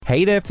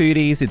Hey there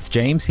foodies, it's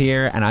James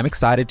here, and I'm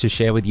excited to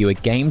share with you a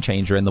game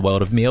changer in the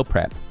world of meal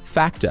prep.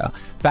 Factor.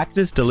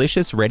 Factor's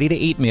delicious,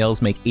 ready-to-eat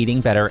meals make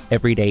eating better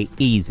every day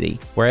easy.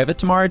 Wherever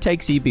tomorrow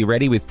takes you, be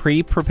ready with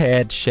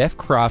pre-prepared,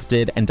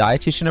 chef-crafted, and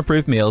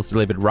dietitian-approved meals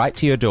delivered right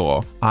to your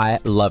door. I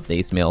love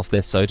these meals.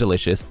 They're so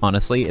delicious.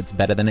 Honestly, it's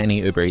better than any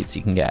Uber Eats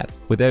you can get.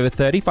 With over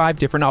 35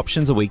 different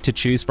options a week to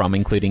choose from,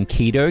 including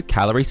keto,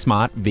 calorie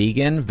smart,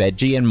 vegan,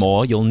 veggie, and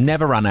more, you'll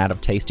never run out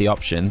of tasty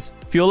options.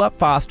 Fuel up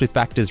fast with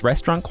Factor's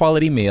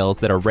restaurant-quality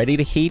meals that are ready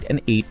to heat and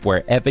eat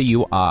wherever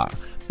you are.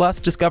 Plus,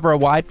 discover a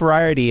wide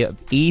variety of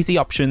easy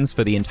options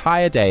for the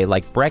entire day,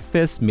 like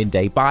breakfast,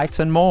 midday bites,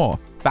 and more.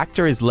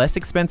 Factor is less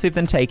expensive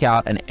than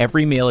takeout, and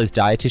every meal is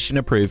dietitian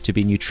approved to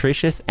be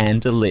nutritious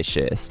and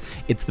delicious.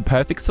 It's the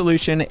perfect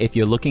solution if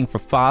you're looking for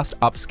fast,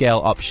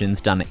 upscale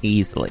options done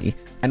easily.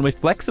 And with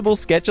flexible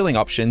scheduling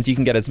options, you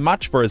can get as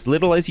much for as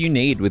little as you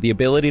need, with the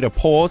ability to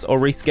pause or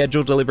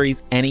reschedule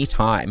deliveries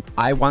anytime.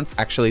 I once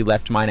actually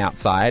left mine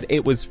outside.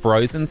 It was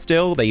frozen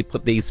still. They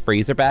put these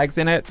freezer bags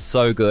in it.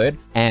 So good.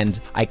 And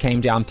I came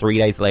down 3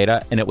 days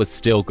later and it was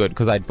still good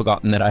because I'd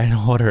forgotten that I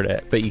had ordered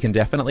it. But you can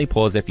definitely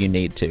pause if you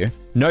need to.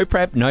 No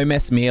prep, no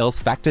mess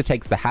meals. Factor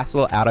takes the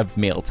hassle out of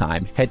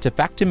mealtime. Head to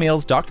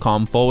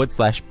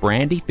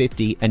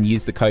factormeals.com/brandy50 and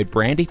use the code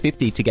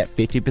brandy50 to get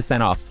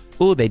 50% off.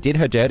 Ooh, they did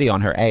her dirty on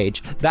her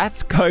age.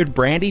 That's code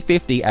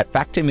brandy50 at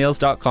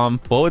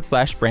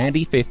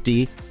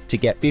factormeals.com/brandy50 to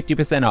get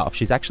 50% off.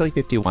 She's actually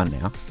 51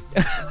 now.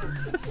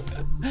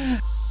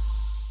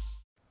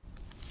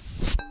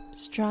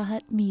 Straw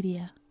Hut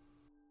Media.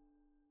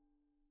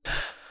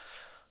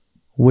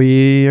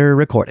 We're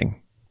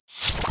recording.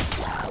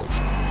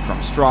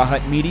 From Straw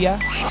Hut Media,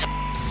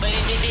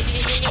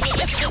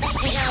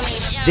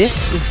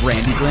 this is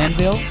Brandi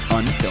Glanville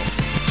Unfiltered.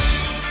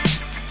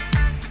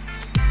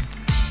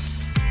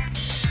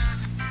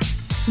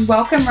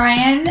 Welcome,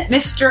 Ryan.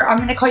 I'm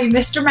going to call you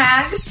Mr.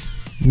 Mags.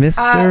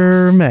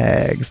 Mr.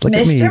 Mags. Look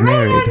at me, Mr.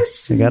 married.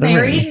 Mags. I got a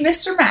married ring.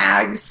 Mr.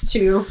 Mags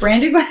to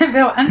Brandi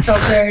Glanville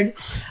Unfiltered.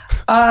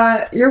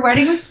 Your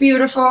wedding was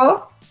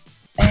beautiful.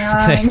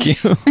 And Thank you.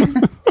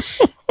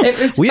 It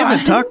was We fun.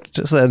 haven't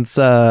talked since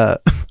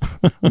Nope.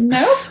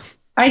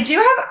 I do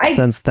have...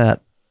 since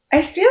that.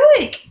 I feel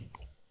like...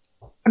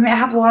 I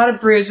have a lot of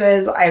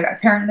bruises.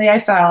 Apparently I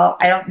fell.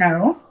 I don't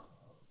know.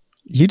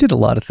 You did a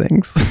lot of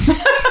things.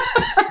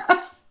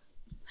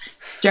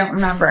 Don't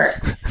remember.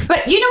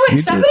 But you know what?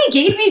 You Somebody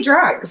gave me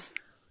drugs.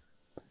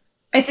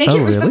 I think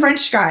it was the really?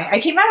 French guy. I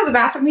came out of the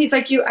bathroom. He's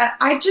like,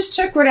 I just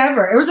took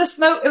whatever. It was a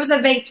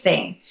vape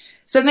thing.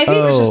 So maybe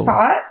it was just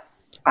pot.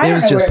 I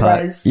don't know what it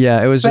was.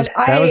 Yeah, it was But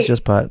that was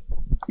just pot.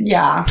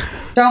 Yeah.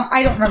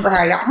 I don't remember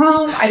how I got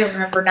home. I don't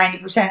remember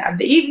 90% of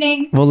the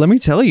evening. Well, let me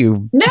tell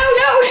you. No.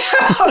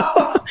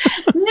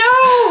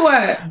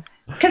 No.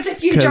 Because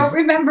if you don't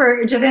remember,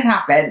 it didn't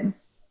happen.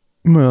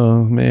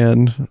 Oh,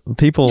 man.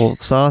 People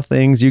saw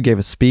things. You gave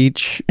a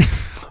speech.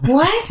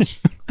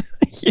 What?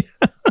 Yeah.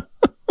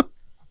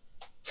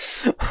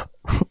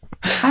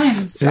 I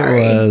am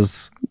sorry. It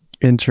was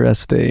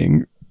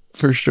interesting,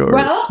 for sure.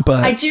 Well,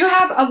 but I do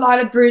have a lot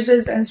of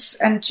bruises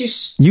and two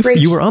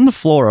you were on the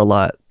floor a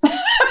lot.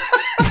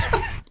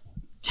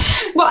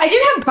 Well, I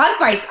do have bug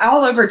bites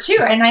all over too,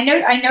 and I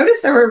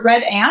noticed there were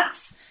red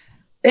ants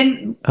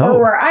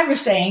where I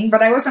was staying,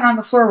 but I wasn't on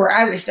the floor where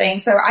I was staying,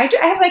 so I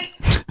have like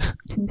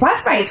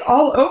bug bites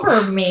all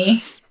over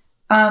me.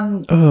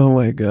 Oh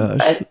my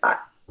gosh!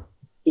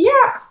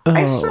 Yeah,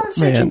 I just want to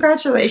say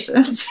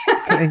congratulations.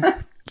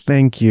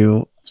 Thank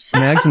you.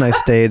 Mags and I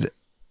stayed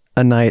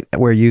a night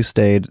where you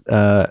stayed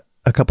a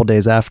couple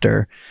days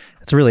after.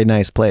 It's a really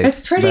nice place.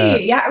 It's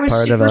pretty. Yeah, it was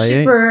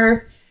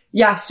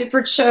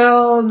super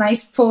chill,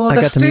 nice pool. I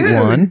got to meet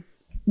Juan.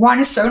 Juan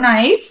is so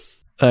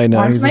nice. I know.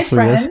 Juan's he's my the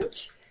sweetest. friend.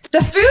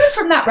 The food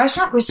from that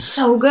restaurant was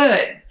so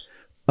good.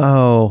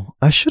 Oh,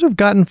 I should have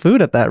gotten food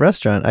at that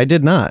restaurant. I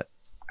did not.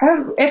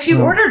 Oh, if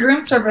you ordered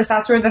room service,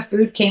 that's where the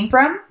food came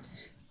from.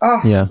 Oh,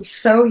 yeah. It was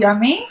so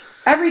yummy.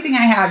 Everything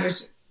I had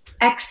was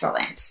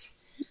excellent.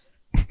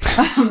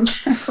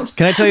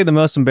 Can I tell you the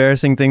most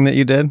embarrassing thing that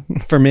you did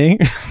for me?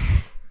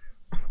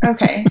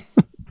 Okay.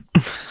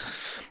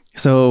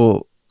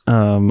 So,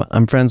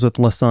 I'm friends with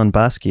Lassane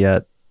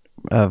Basquiat.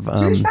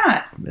 Who's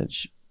that?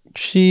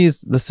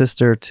 She's the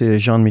sister to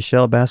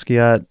Jean-Michel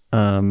Basquiat,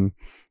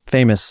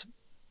 famous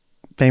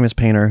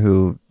painter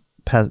who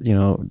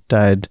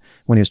died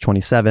when he was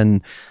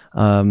 27, in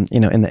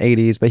the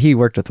 80s, but he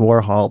worked with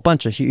Warhol,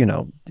 bunch of,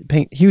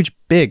 huge,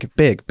 big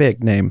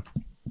name.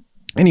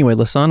 Anyway,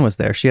 Lassane was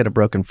there. She had a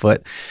broken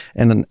foot.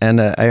 And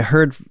I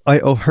heard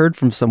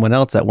from someone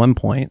else at one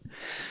point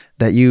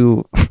that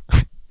you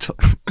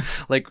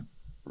like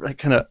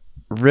kind of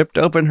ripped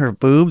open her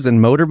boobs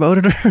and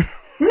motorboated her.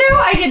 No,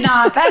 I did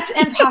not. That's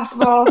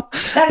impossible.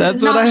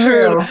 That's not what I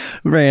true. heard,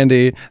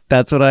 Randy.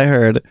 That's what I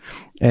heard.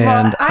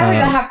 And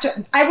well,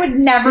 I would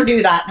never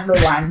do that,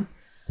 number one.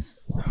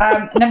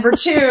 Number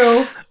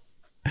two,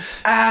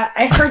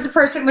 I heard the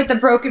person with the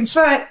broken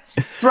foot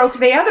broke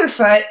the other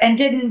foot and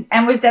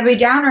was Debbie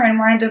Downer and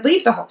wanted to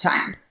leave the whole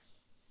time.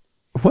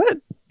 What?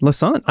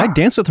 Lassane? I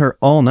danced with her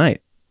all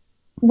night.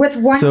 with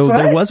one So foot.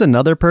 there was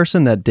another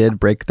person that did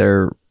break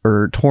their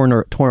or torn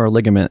a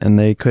ligament, and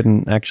they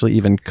couldn't actually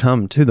even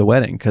come to the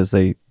wedding because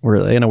they were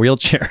in a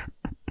wheelchair.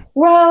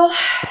 Well,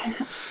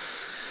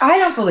 I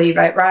don't believe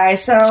it, right?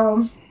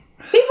 So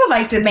people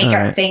like to make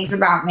up things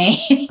about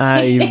me.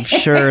 I'm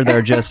sure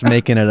they're just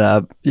making it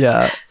up.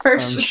 Yeah, For I'm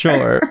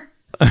sure.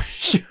 I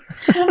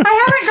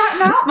haven't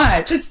gotten out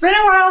much. It's been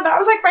a while. That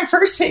was like my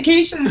first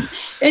vacation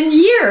in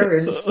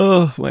years.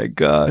 Oh my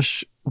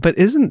gosh. But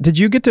did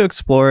you get to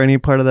explore any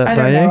part of that I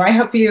don't bayou? know. I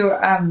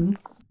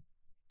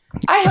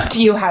hope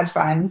you had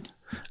fun.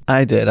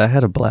 I did. I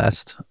had a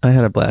blast.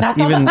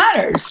 That's all that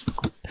matters.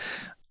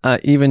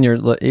 Even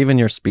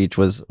your speech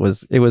was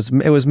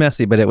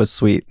messy, but it was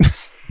sweet.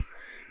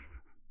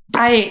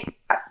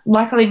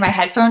 Luckily my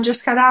headphone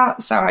just cut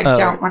out, so I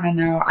don't want to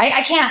know.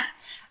 I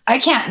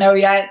can't know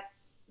yet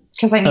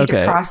because I need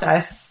to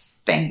process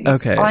things.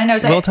 Okay. All I know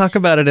is we'll talk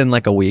about it in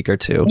like a week or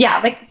two. Yeah,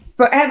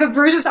 but I have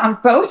bruises on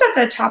both of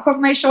the top of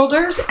my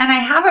shoulders, and I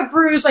have a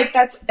bruise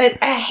that's a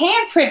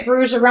handprint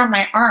bruise around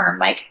my arm.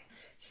 Like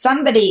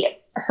somebody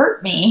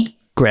hurt me.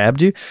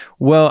 Grabbed you?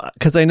 Well,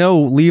 because I know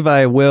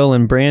Levi, Will,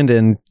 and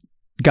Brandon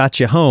got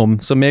you home,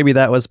 so maybe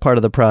that was part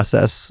of the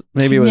process.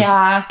 Maybe it was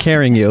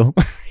carrying you.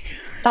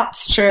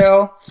 That's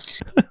true.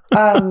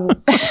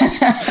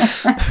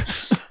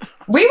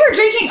 We were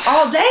drinking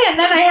all day, and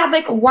then I had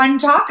like one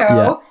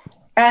taco,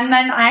 and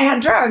then I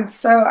had drugs.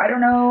 So I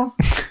don't know.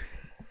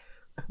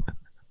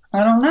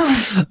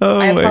 Oh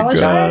I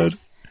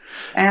apologize.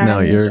 And no,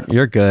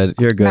 you're good.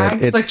 You're good.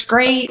 Mags looked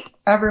great.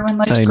 Everyone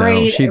looked great.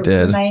 Know, she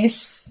did.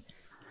 Was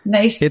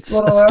nice. It's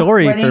a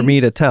story wedding for me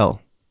to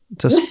tell.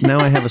 Now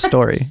I have a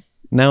story.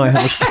 Well,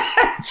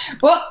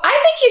 I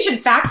think you should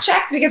fact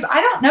check because I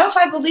don't know if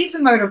I believe the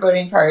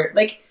motorboating part.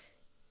 Like,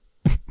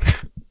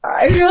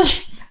 I don't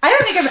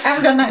think I've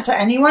ever done that to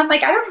anyone.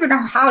 Like, I don't even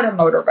know how to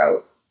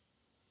motorboat.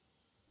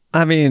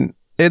 I mean,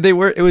 it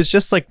was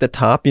just like the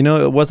top,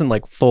 it wasn't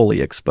like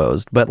fully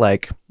exposed, but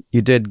like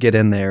you did get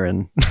in there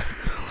and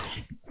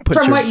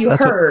from what you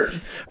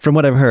heard. From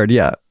what I've heard,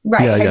 yeah.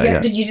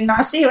 Right. You did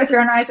not see it with your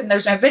own eyes, and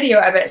there's no video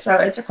of it, so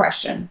it's a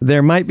question.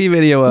 There might be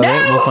video of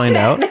it. We'll find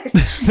out.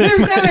 There's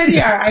no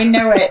video. I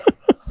know it.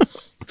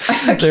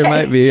 Okay. There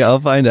might be. I'll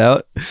find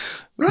out.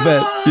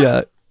 But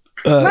yeah.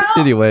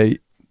 Anyway,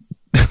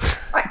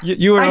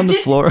 you were on the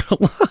floor a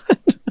lot.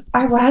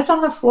 I was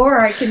on the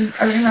floor. I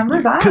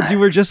remember that. Because you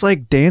were just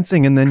like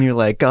dancing, and then you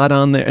like got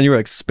on there, and you were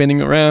like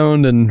spinning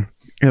around, and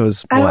it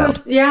was wild.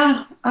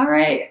 All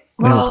right.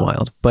 Well, it was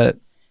wild, but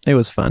it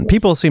was fun.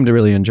 People seem to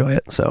really enjoy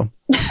it, so.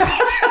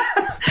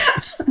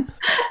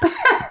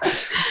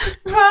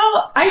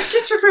 Well, I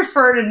just would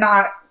prefer to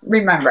not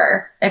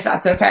remember, if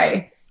that's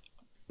okay.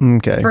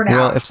 Okay. For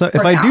now. Well,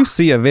 if I do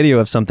see a video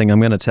of something, I'm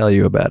going to tell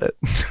you about it.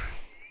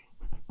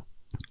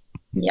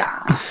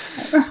 Yeah.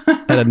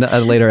 At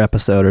a later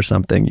episode or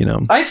something,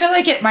 I feel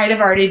like it might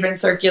have already been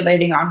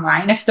circulating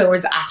online if there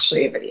was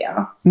actually a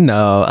video.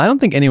 No, I don't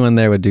think anyone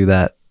there would do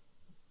that.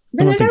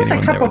 Really? There was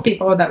a couple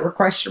people that were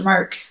question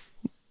marks.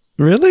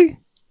 Really?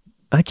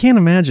 I can't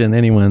imagine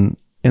anyone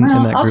in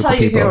that group of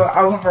people. I'll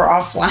tell you who over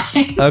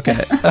offline.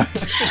 Okay.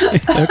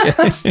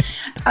 Okay.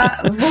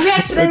 We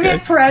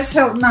had Perez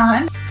Hilton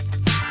on.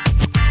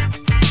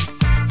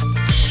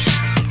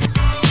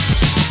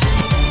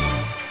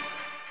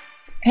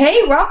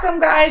 Hey, welcome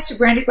guys to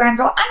Brandy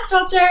Glanville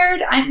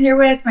Unfiltered. I'm here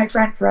with my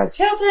friend Perez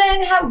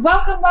Hilton.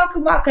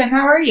 Welcome.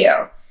 How are you?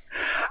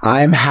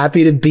 I'm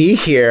happy to be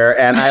here,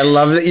 and I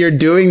love that you're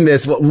doing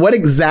this. What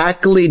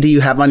exactly do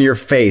you have on your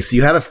face?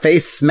 You have a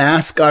face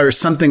mask or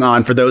something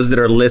on for those that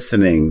are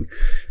listening.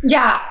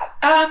 Yeah.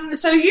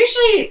 So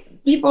usually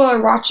people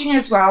are watching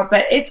as well,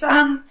 but it's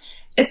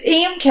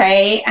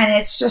EMK, and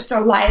it's just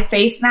a live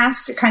face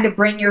mask to kind of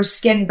bring your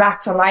skin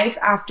back to life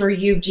after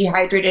you've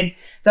dehydrated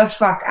the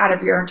fuck out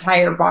of your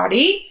entire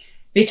body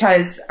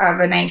because of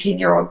a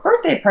 19-year-old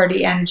birthday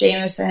party and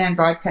Jameson and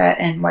vodka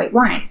and white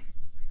wine.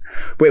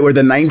 Wait, were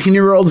the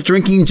 19-year-olds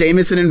drinking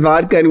Jameson and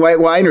vodka and white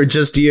wine, or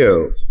just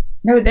you?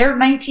 No, they're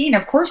 19.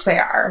 Of course they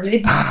are.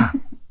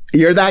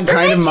 You're that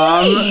kind of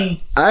mom?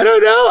 I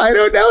don't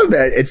know.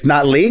 That it's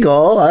not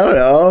legal. I don't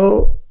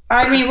know.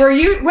 I mean,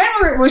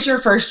 when was your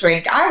first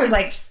drink? I was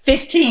like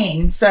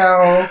 15,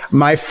 so.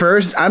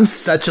 I'm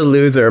such a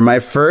loser. My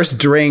first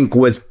drink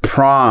was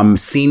prom,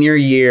 senior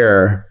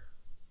year.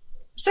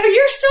 So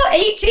you're still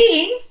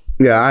 18.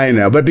 Yeah, I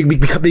know. But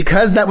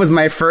because that was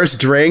my first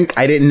drink,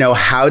 I didn't know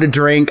how to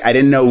drink. I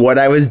didn't know what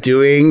I was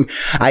doing.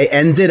 I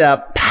ended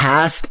up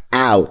passed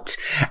out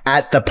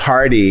at the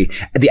party,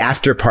 the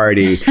after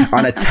party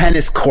on a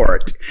tennis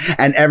court.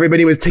 And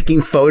everybody was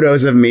taking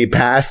photos of me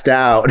passed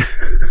out.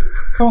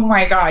 Oh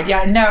my God.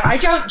 Yeah, no, I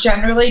don't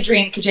generally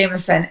drink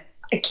Jameson.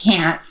 I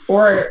can't.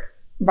 Or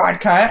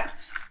vodka.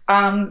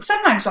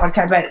 Sometimes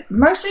vodka, but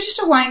mostly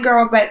just a wine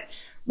girl. But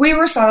we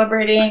were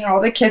celebrating.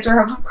 All the kids were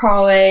home from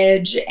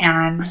college,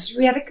 and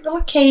we had a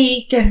little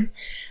cake, and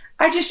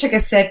I just took a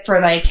sip for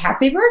like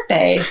happy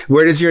birthday.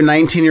 Where does your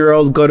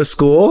 19-year-old go to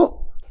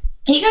school?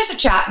 He goes to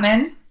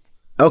Chapman.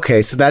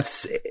 Okay, so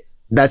that's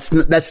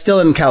still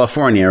in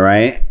California,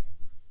 right?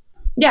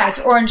 Yeah,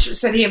 it's Orange,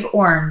 city of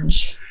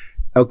Orange.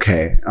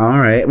 Okay. All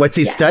right. What's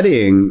he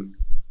studying?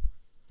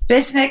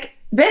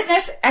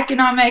 Business,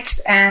 economics,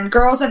 and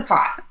girls and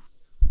pot.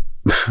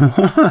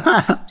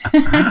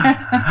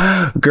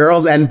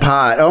 Girls and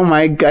pot. Oh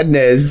my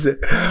goodness.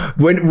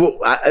 When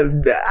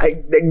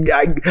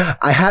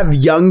I have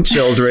young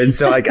children,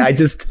 so like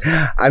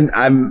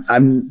I'm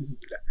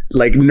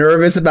like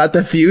nervous about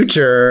the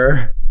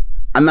future.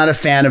 I'm not a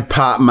fan of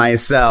pot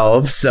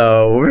myself,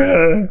 so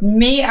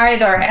Me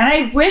either. And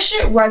I wish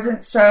it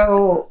wasn't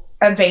so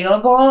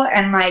available,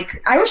 and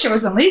like I wish it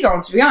wasn't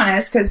legal, to be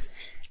honest, because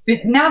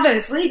now that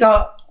it's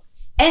legal,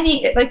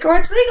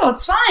 it's legal,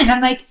 it's fine.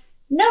 I'm like,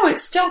 no,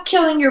 it's still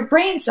killing your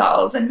brain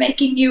cells and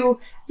making you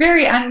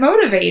very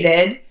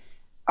unmotivated.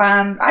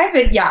 I'm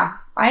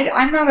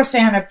not a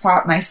fan of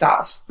pot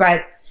myself,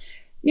 but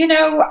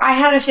I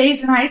had a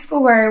phase in high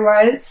school where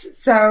I was.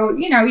 So,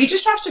 you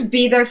just have to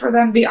be there for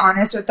them, be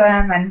honest with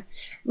them. And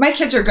my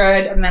kids are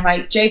good. I mean,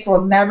 like, Jake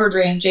will never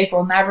drink. Jake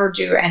will never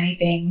do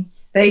anything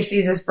that he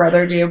sees his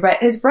brother do. But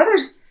he's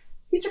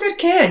a good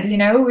kid,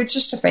 it's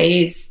just a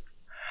phase.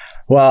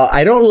 Well,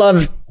 I don't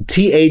love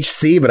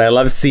THC, but I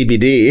love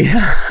CBD.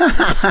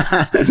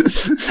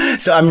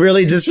 So I'm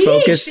really just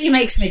focused. THC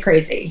makes me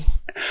crazy.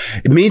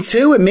 Me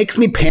too. It makes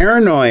me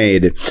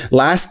paranoid.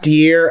 Last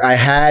year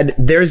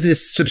there's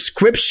this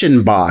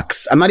subscription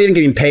box. I'm not even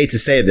getting paid to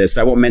say this,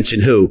 so I won't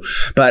mention who,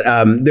 but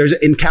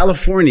in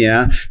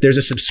California, there's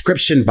a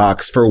subscription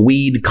box for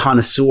weed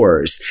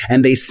connoisseurs,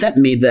 and they sent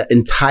me the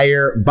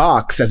entire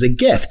box as a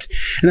gift.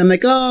 And I'm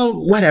like,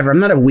 oh, whatever. I'm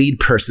not a weed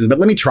person, but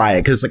let me try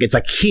it because it's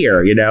like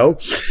here,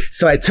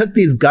 So I took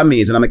these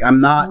gummies and I'm like,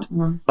 I'm not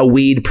a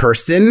weed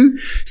person,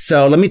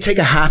 so let me take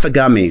a half a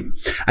gummy.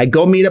 I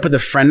go meet up with a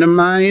friend of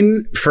mine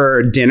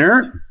for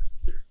dinner.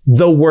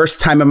 The worst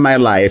time of my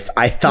life.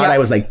 I thought I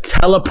was like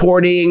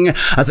teleporting.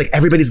 I was like,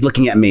 everybody's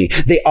looking at me.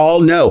 They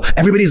all know.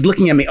 Everybody's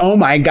looking at me. Oh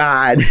my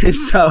God.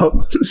 So.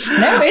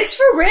 No, it's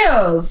for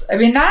reals. I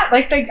mean,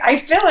 I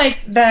feel like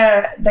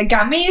the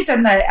gummies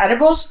and the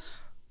edibles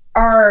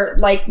are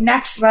like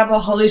next level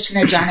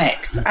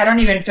hallucinogenics. I don't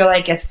even feel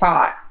like it's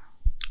pot.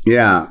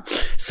 Yeah.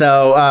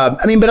 So,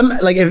 but I'm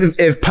like,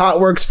 if pot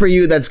works for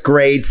you, that's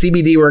great.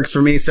 CBD works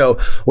for me. So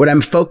what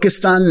I'm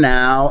focused on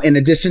now, in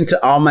addition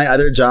to all my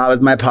other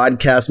jobs, my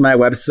podcast, my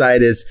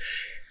website is,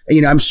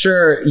 I'm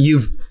sure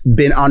you've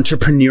been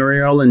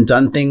entrepreneurial and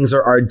done things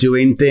or are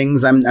doing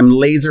things. I'm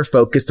laser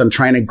focused on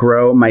trying to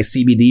grow my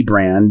CBD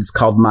brand. It's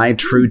called My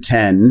True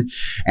 10,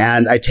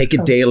 and I take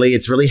it daily.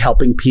 It's really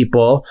helping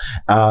people.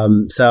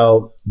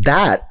 So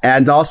that,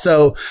 and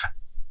also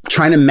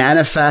trying to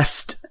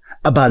manifest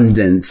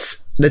abundance.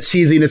 The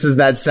cheesiness as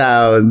that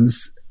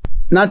sounds,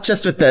 not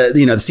just with the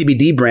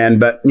CBD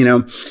brand, but,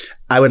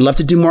 I would love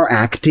to do more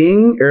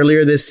acting.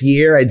 Earlier this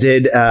year, I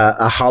did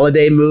a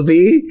holiday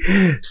movie.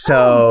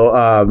 So,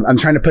 I'm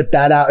trying to put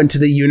that out into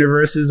the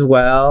universe as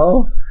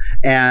well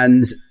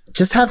and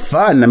just have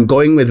fun. I'm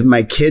going with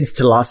my kids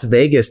to Las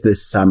Vegas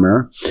this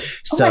summer.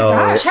 So, oh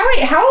my gosh.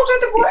 How old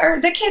are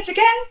the kids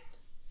again?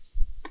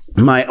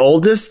 My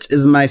oldest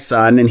is my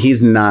son, and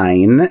he's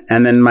 9.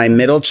 And then my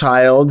middle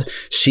child,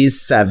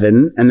 she's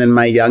 7. And then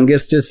my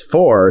youngest is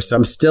 4. So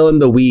I'm still in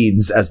the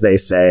weeds, as they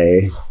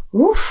say.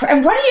 Oof.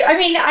 And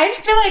I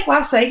feel like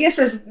Las Vegas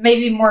is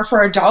maybe more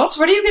for adults.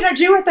 What are you going to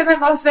do with them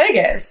in Las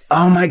Vegas?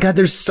 Oh my God,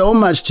 there's so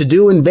much to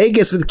do in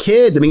Vegas with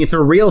kids. I mean, it's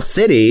a real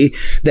city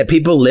that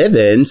people live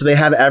in. So they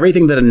have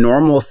everything that a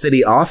normal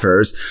city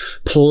offers,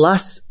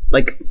 plus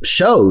like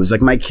shows.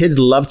 Like my kids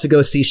love to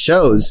go see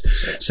shows.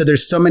 So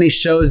there's so many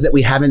shows that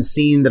we haven't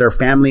seen that are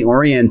family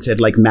oriented,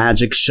 like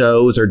magic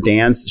shows or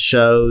dance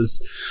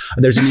shows.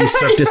 There's a new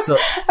Cirque du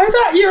Soleil. I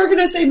thought you were going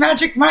to say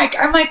Magic Mike.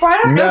 I'm like, well,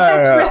 I don't know if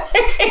that's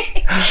really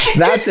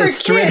that's a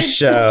strip kids.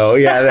 Show.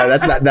 Yeah,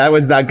 that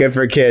was not good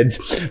for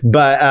kids.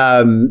 But,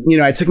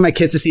 I took my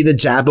kids to see the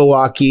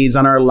Jabberwockies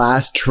on our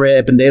last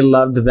trip, and they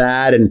loved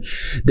that. And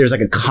there's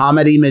like a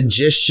comedy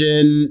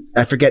magician.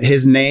 I forget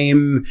his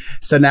name.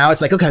 So now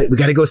it's like, okay, we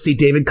got to go see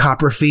David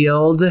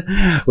Copperfield.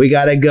 We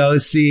got to go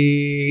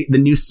see the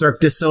new Cirque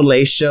du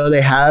Soleil show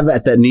they have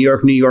at the New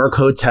York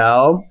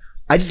Hotel.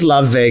 I just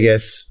love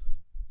Vegas.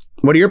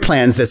 What are your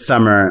plans this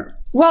summer?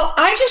 Well,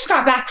 I just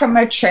got back from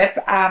a trip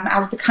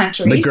out of the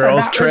country. The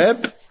girls' trip?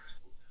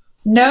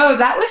 No,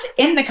 that was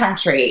in the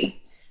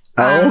country.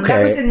 Oh, okay.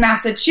 That was in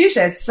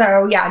Massachusetts.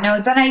 So,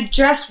 then I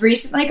just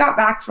recently got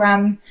back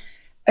from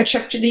a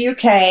trip to the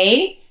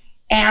UK.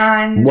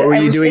 And what were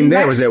you doing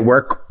there? Was it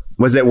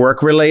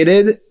work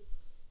related?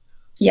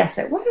 Yes,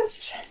 it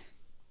was.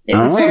 It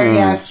was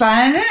very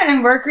fun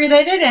and work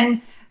related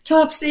and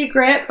top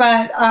secret,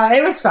 but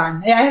it was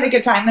fun. Yeah, I had a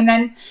good time. And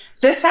then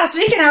this past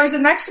weekend, I was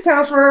in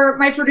Mexico for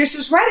my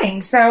producer's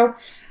wedding. So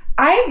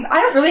I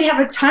don't really have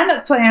a ton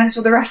of plans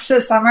for the rest of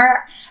the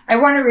summer. I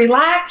want to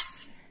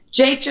relax.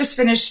 Jake just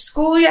finished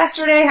school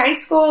yesterday, high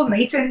school.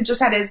 Mason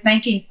just had his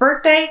 19th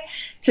birthday.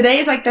 Today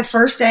is like the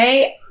first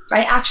day.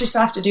 I actually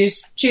still have to do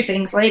 2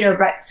 things later,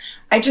 but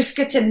I just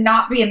get to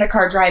not be in the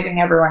car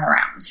driving everyone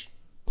around.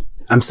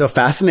 I'm so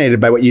fascinated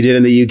by what you did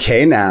in the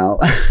UK now.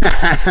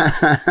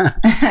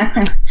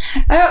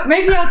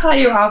 Maybe I'll tell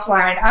you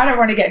offline. I don't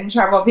want to get in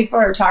trouble. People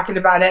are talking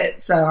about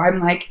it. So I'm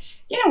like,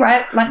 you know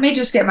what? Let me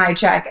just get my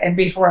check and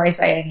before I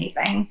say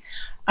anything.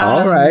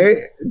 All right.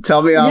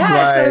 Tell me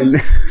offline.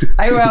 So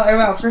I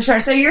will for sure.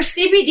 So your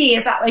CBD,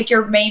 is that like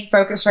your main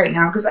focus right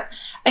now? Because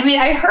I mean,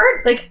 I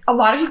heard like a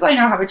lot of people I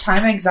know have a ton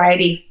of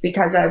anxiety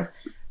because of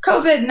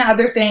COVID and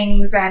other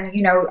things. And,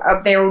 you know,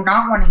 they're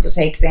not wanting to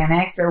take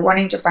Xanax. They're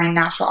wanting to find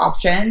natural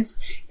options.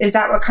 Is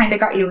that what kind of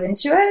got you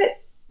into it?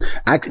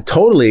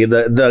 Totally.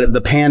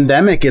 The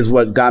pandemic is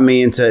what got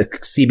me into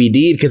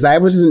CBD because I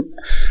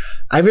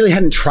really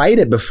hadn't tried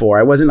it before.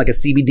 I wasn't like a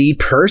CBD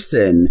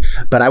person,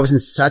 but I was in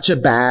such a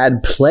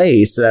bad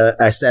place.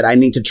 I said, I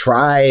need to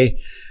try,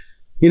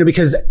 you know,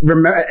 because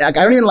remember, like,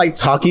 I don't even like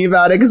talking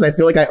about it because I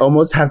feel like I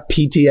almost have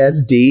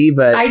PTSD,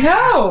 but I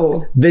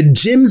know the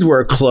gyms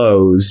were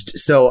closed.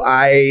 So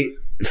I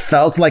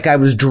felt like I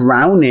was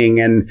drowning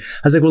and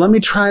I was like, well, let me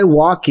try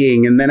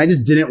walking. And then I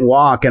just didn't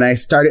walk. And I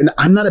started, and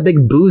I'm not a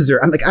big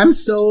boozer. I'm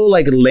so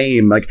like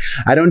lame. Like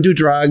I don't do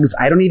drugs.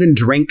 I don't even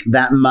drink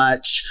that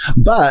much,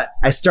 but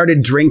I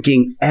started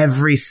drinking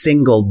every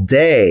single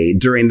day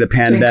during the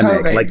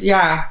pandemic. Like,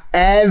 yeah.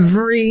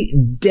 Every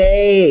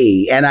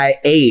day. And I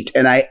ate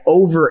and I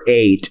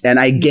overate and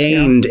I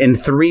gained in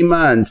 3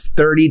 months,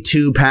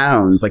 32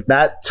 pounds. Like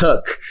that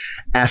took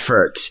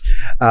effort.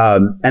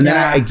 And then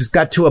I just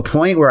got to a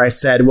point where I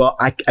said, well,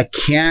 I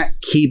can't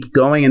keep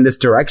going in this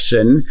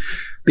direction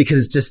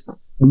because it's just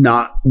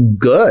not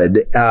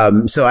good.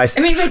 So I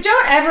mean, but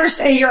don't ever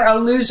say you're a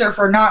loser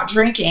for not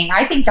drinking.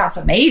 I think that's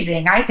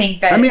amazing. I think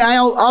that, I mean,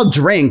 I'll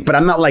drink, but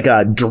I'm not like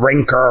a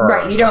drinker.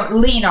 Right. You don't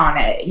lean on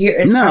it.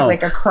 It's not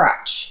like a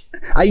crutch.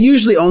 I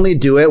usually only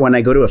do it when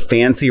I go to a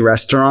fancy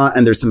restaurant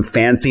and there's some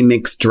fancy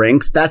mixed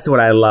drinks. That's what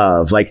I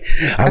love. Like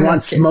I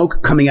want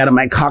smoke coming out of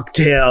my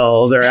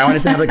cocktails, or I want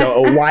it to have like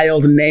a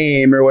wild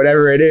name or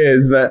whatever it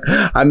is. But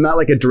I'm not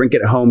like a drink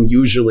at home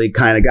usually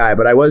kind of guy,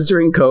 but I was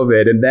during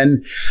COVID. And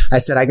then I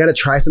said, I got to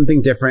try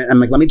something different. I'm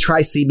like, let me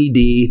try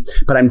CBD,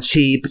 but I'm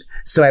cheap.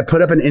 So I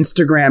put up an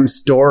Instagram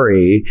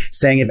story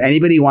saying, if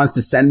anybody wants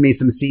to send me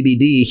some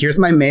CBD, here's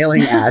my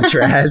mailing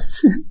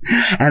address.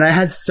 And I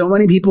had so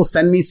many people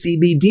send me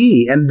CBD.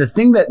 And the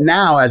thing that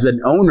now as an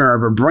owner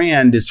of a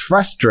brand is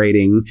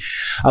frustrating,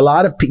 a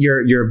lot of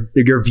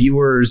your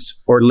viewers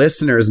or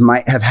listeners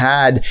might have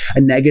had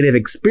a negative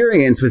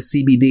experience with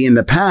CBD in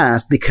the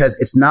past because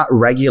it's not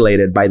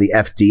regulated by the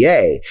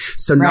FDA.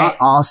 So not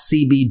all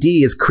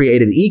CBD is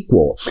created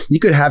equal.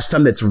 You could have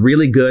some that's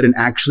really good and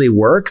actually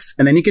works.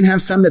 And then you can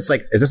have some that's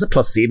like, is this a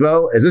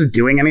placebo? Is this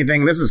doing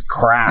anything? This is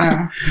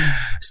crap.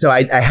 So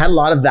I had a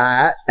lot of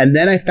that. And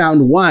then I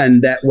found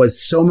one that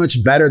was so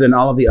much better than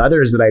all of the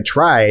others that I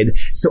tried.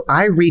 So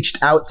I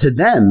reached out to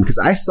them because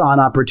I saw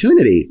an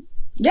opportunity.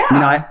 Yeah. You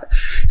know,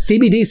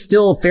 CBD is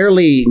still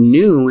fairly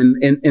new in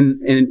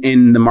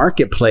the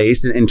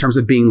marketplace in terms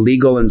of being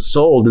legal and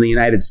sold in the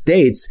United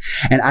States.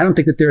 And I don't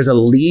think that there's a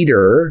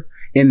leader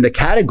in the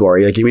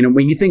category. Like, I mean,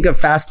 when you think of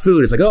fast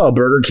food, it's like, oh,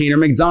 Burger King or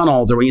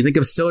McDonald's. Or when you think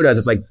of sodas,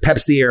 it's like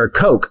Pepsi or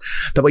Coke.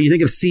 But when you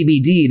think of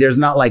CBD, there's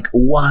not like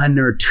one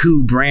or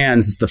two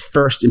brands that's the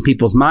first in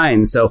people's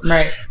minds. So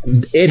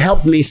it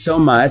helped me so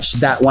much,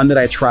 that one that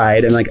I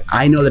tried. And like,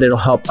 I know that it'll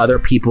help other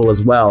people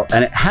as well.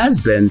 And it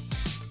has been.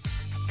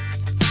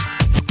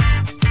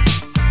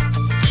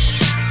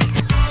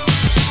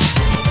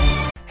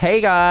 Hey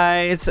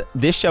guys,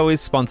 this show is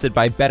sponsored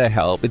by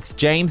BetterHelp. It's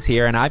James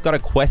here, and I've got a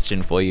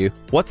question for you.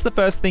 What's the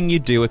first thing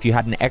you'd do if you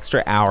had an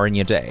extra hour in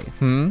your day?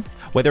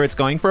 Whether it's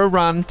going for a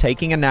run,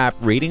 taking a nap,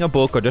 reading a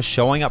book, or just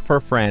showing up for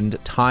a friend,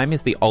 time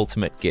is the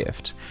ultimate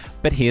gift.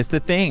 But here's the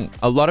thing.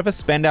 A lot of us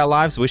spend our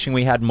lives wishing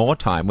we had more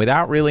time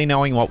without really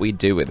knowing what we'd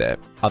do with it,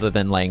 other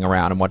than laying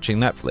around and watching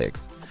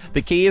Netflix.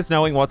 The key is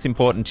knowing what's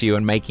important to you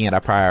and making it a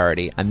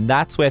priority, and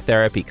that's where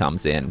therapy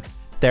comes in.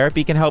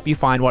 Therapy can help you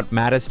find what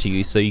matters to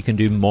you so you can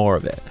do more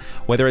of it.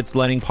 Whether it's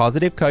learning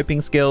positive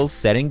coping skills,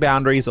 setting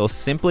boundaries, or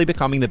simply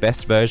becoming the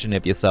best version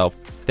of yourself,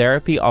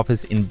 therapy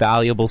offers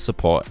invaluable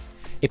support.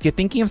 If you're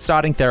thinking of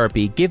starting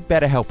therapy, give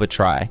BetterHelp a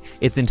try.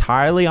 It's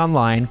entirely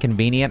online,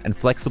 convenient, and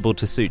flexible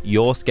to suit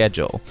your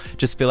schedule.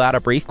 Just fill out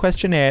a brief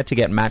questionnaire to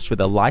get matched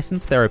with a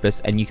licensed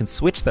therapist, and you can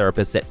switch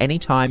therapists at any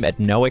time at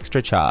no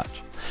extra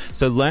charge.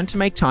 So learn to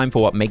make time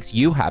for what makes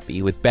you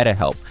happy with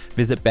BetterHelp.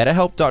 Visit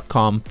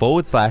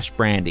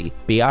betterhelp.com/Brandy,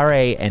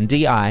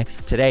 BRANDI,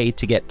 today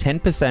to get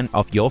 10%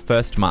 off your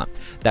first month.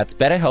 That's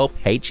BetterHelp,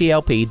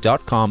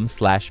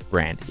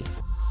 HELP.com/Brandy.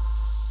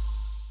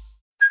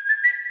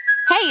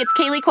 Hey, it's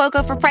Kaylee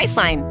Cuoco for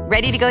Priceline.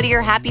 Ready to go to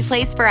your happy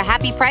place for a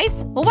happy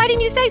price? Well, why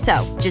didn't you say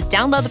so? Just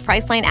download the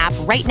Priceline app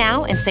right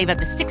now and save up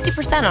to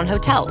 60% on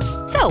hotels.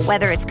 So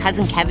whether it's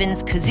Cousin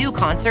Kevin's Kazoo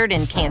Concert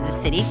in Kansas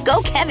City,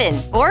 go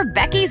Kevin, or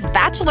Becky's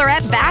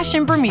Bachelorette Bash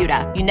in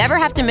Bermuda, you never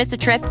have to miss a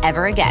trip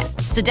ever again.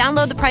 So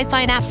download the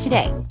Priceline app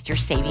today. Your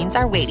savings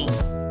are waiting.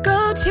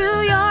 Go to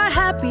your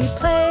happy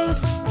place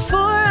for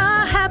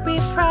a happy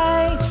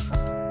price.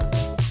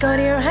 Go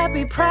to your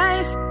happy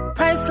price,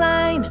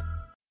 Priceline.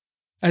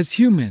 As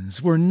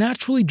humans, we're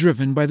naturally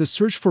driven by the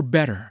search for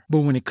better.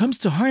 But when it comes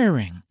to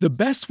hiring, the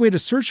best way to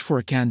search for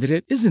a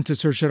candidate isn't to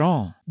search at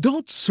all.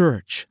 Don't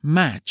search,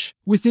 match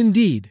with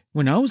Indeed.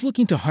 When I was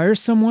looking to hire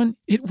someone,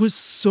 it was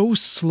so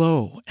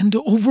slow and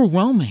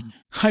overwhelming.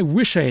 I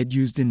wish I had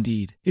used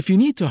Indeed. If you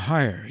need to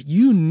hire,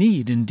 you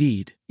need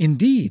Indeed.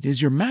 Indeed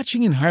is your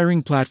matching and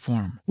hiring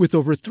platform with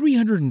over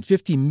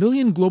 350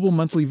 million global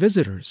monthly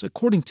visitors,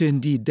 according to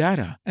Indeed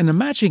data, and a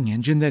matching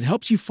engine that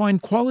helps you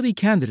find quality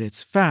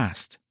candidates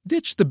fast.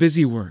 Ditch the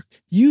busy work.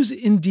 Use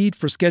Indeed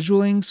for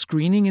scheduling,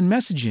 screening, and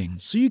messaging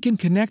so you can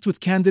connect with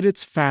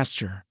candidates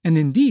faster. And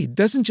Indeed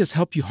doesn't just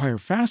help you hire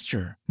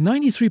faster.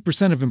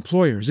 93% of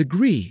employers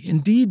agree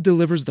Indeed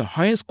delivers the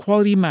highest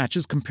quality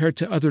matches compared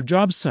to other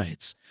job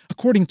sites,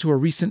 according to a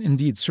recent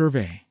Indeed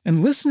survey.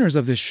 And listeners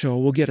of this show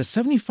will get a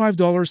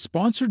 $75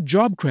 sponsored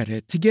job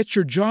credit to get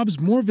your jobs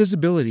more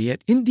visibility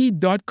at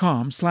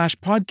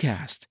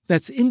Indeed.com/podcast.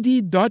 That's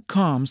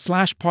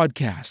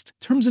Indeed.com/podcast.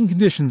 Terms and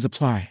conditions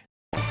apply.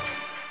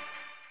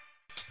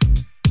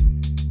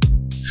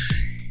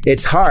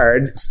 It's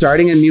hard.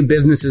 Starting a new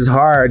business is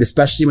hard,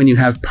 especially when you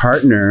have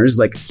partners.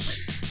 Like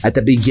at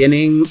the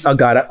beginning,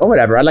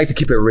 whatever. I'd like to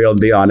keep it real and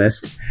be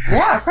honest.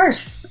 Yeah, of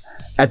course.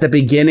 At the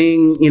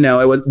beginning,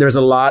 there's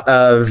a lot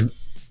of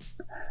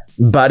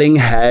butting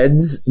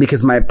heads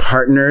because my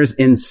partners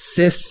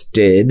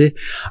insisted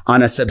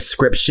on a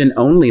subscription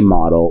only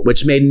model,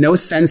 which made no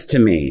sense to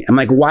me. I'm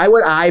like, why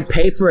would I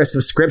pay for a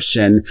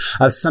subscription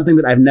of something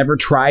that I've never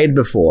tried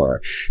before?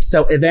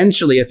 So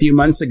eventually, a few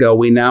months ago,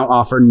 we now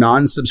offer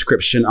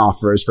non-subscription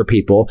offers for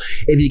people.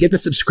 If you get the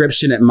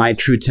subscription at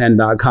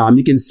mytrue10.com,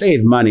 you can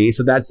save money.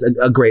 So that's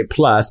a great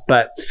plus,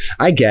 but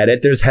I get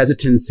it. There's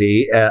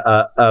hesitancy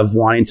of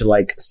wanting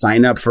to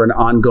sign up for an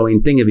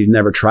ongoing thing if you've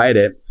never tried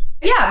it.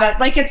 Yeah,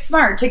 but it's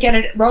smart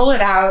to roll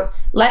it out,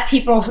 let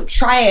people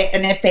try it,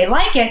 and if they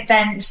like it,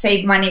 then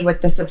save money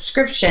with the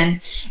subscription.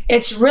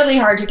 It's really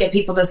hard to get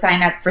people to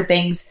sign up for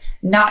things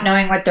not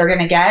knowing what they're going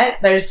to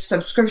get. Those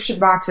subscription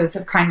boxes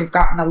have kind of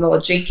gotten a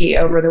little jinky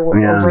over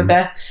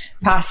the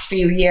past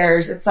few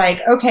years. It's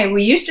like, okay,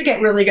 we used to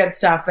get really good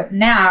stuff, but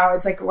now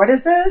it's like, what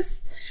is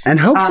this? And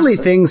hopefully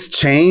things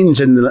change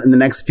in the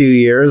next few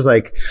years.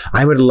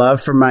 I would love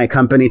for my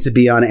company to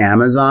be on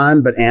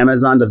Amazon, but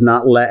Amazon does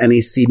not let any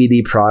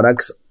CBD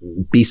products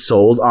be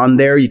sold on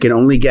there. You can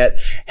only get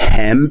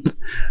hemp,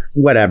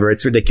 whatever.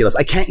 It's ridiculous.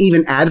 I can't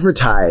even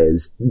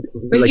advertise.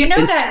 But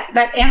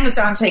that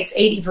Amazon takes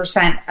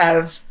 80%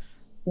 of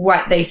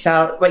what they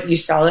sell, what you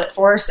sell it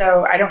for.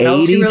 So I don't know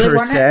 80%? If you really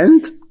want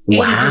it. 80%?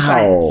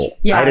 Wow.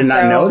 Yeah, I did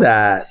not know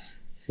that.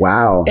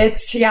 Wow.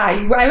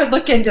 I would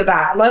look into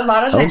that. A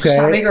lot of times just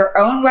having your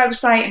own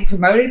website and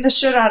promoting the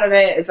shit out of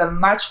it is a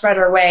much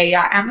better way.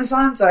 Yeah,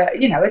 Amazon's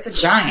it's a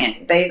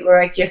giant. They were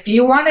like, if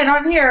you want it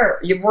on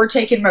here, we're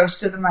taking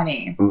most of the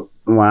money.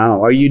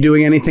 Wow. Are you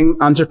doing anything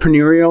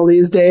entrepreneurial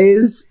these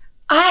days?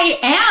 I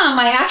am.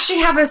 I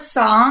actually have a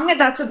song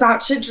that's about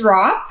to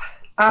drop.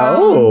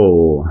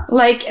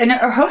 Hopefully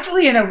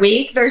in a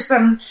week. There's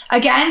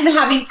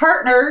having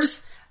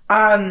partners,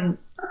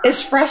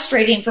 is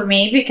frustrating for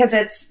me because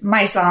it's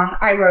my song.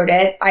 I wrote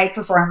it. I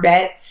performed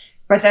it.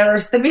 But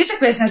the music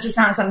business is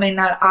not something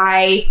that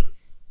I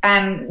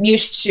am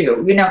used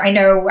to. I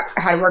know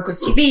how to work with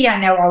TV. I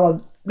know all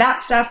of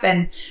that stuff.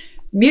 And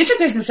music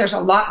business, there's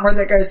a lot more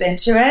that goes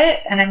into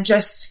it. And I'm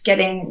just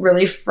getting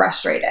really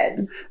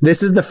frustrated.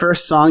 This is the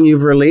first song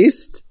you've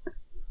released?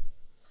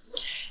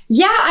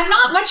 Yeah, I'm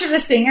not much of a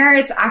singer.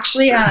 It's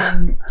actually,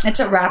 it's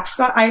a rap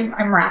song.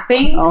 I'm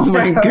rapping. Oh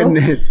my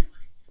goodness.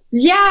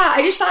 Yeah,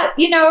 I just thought,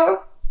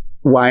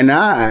 Why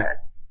not?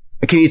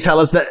 Can you tell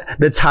us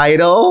the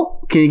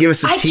title? Can you give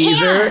us a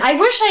teaser? Can't. I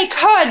wish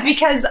I could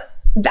because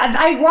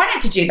I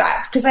wanted to do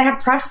that because I have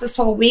press this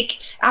whole week,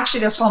 actually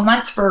this whole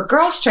month for a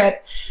girls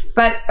trip,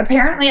 but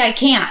apparently I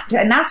can't.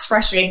 And that's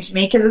frustrating to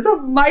me because it's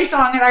my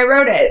song and I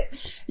wrote it.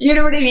 You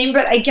know what I mean?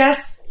 But I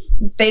guess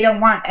they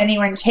don't want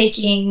anyone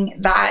taking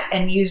that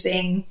and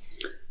using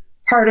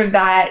part of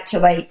that to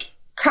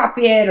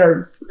copy it,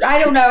 or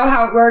I don't know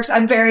how it works.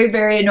 I'm very,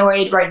 very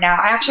annoyed right now.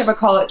 I actually have a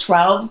call at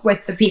 12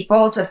 with the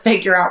people to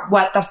figure out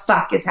what the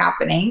fuck is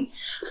happening.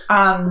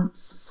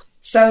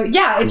 So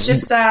yeah, it's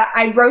just,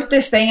 I wrote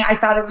this thing. I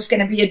thought it was going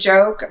to be a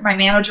joke. My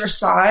manager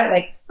saw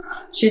it.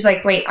 She's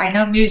like, wait, I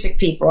know music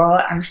people.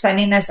 I'm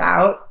sending this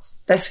out.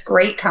 This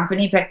great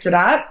company picked it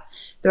up.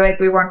 They're like,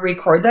 we want to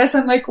record this.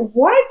 I'm like,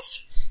 what?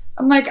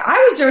 I'm like,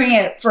 I was doing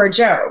it for a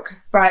joke,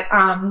 but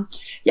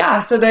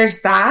so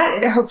there's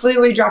that. Hopefully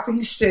we'll be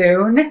dropping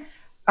soon.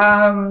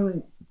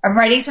 I'm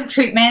writing some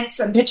treatments.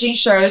 I'm pitching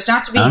shows,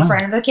 not to be in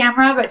front of the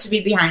camera, but to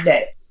be behind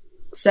it.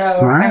 So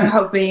smart. I'm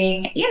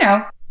hoping,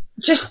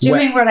 just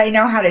doing what I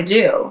know how to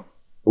do.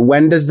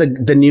 When does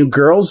the new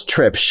Girls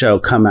Trip show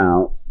come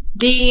out?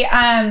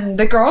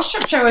 The Girls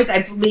Trip show is,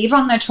 I believe,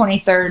 on the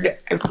 23rd.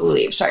 I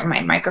believe. Sorry,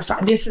 my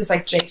microphone. This is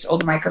Jake's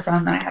old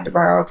microphone that I had to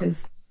borrow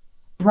because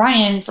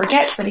Ryan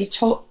forgets that he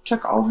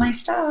took all my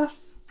stuff.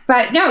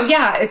 But no,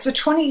 yeah, it's the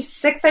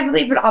 26th, I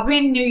believe, but I'll be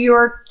in New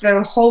York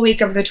the whole week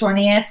of the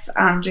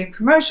 20th, doing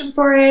promotion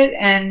for it.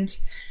 And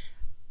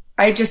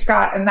I just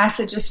got a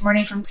message this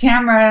morning from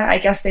Tamara. I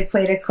guess they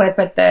played a clip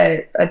at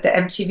the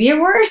MTV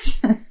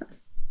Awards.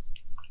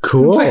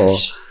 Cool.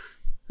 Which,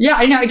 yeah,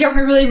 I know. I don't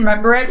really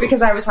remember it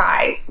because I was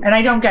high, and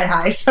I don't get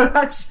high, so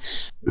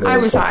I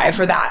was high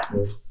for that.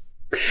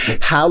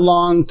 How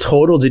long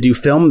total did you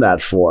film that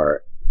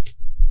for?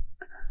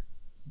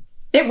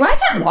 It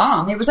wasn't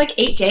long. It was like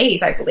 8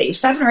 days, I believe,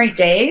 7 or 8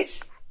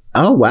 days.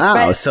 Oh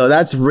wow! But, so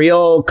that's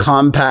real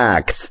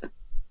compact.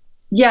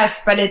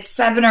 Yes, but it's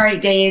 7 or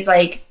 8 days,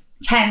 like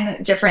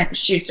 10 different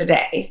shoots a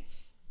day.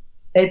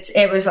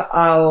 It was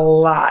a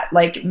lot,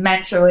 like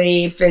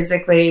mentally,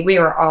 physically. We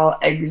were all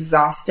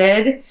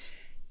exhausted,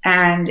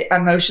 and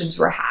emotions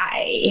were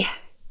high.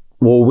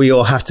 Well,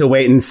 we'll have to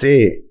wait and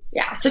see.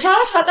 Yeah. So tell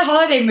us about the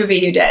holiday movie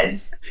you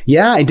did.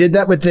 Yeah, I did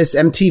that with this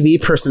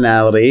MTV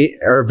personality,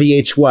 or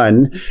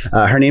VH1.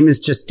 Her name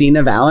is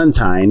Justina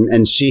Valentine,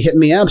 and she hit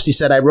me up. She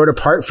said, I wrote a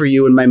part for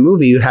you in my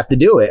movie. You have to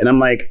do it. And I'm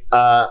like,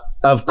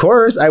 of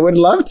course, I would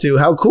love to.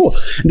 How cool.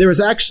 There was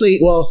actually,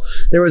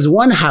 there was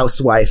one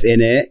housewife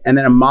in it, and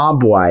then a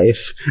mob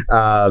wife.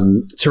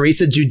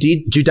 Teresa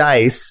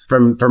Giudice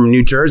from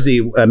New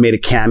Jersey made a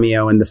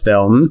cameo in the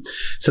film.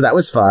 So that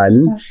was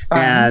fun.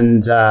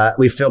 And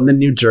we filmed in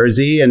New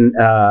Jersey, and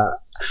I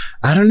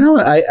don't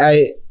know.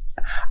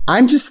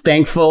 I'm just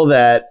thankful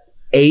that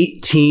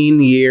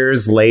 18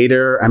 years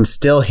later, I'm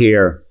still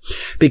here,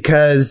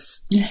 because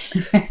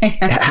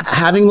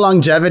having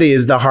longevity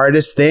is the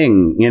hardest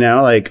thing, you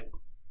know, like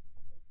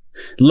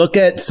look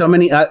at so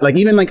many, like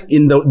even like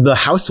in the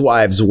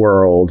housewives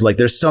world, like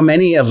there's so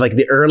many of like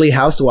the early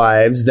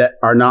housewives that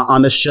are not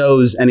on the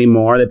shows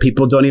anymore that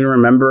people don't even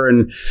remember.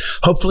 And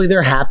hopefully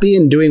they're happy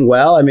and doing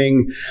well. I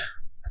mean,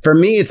 for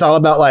me, it's all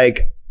about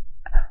like,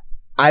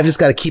 I've just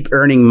got to keep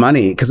earning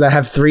money because I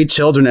have 3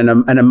 children and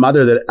a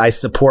mother that I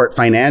support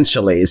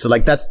financially. So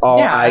like, that's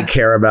all I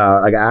care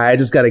about. Like, I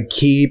just got to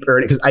keep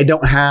earning because I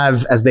don't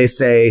have, as they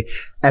say,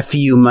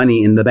 FU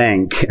money in the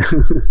bank.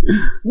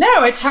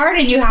 No, it's hard,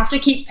 and you have to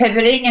keep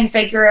pivoting and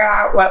figure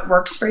out what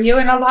works for you.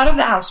 And a lot of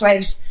the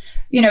housewives,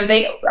 you know,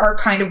 they are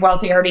kind of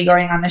wealthy already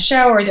going on the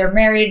show, or they're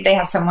married. They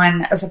have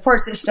someone, a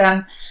support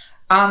system.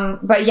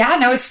 But yeah,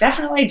 no, it's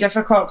definitely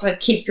difficult to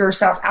keep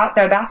yourself out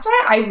there. That's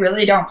why I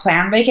really don't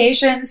plan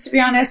vacations, to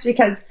be honest,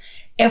 because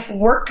if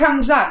work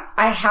comes up,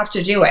 I have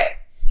to do it.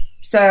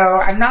 So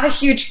I'm not a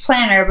huge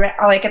planner, but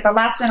like at the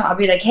last minute, I'll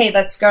be like, hey,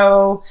 let's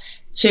go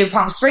to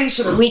Palm Springs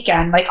for the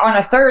weekend. Like on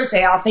a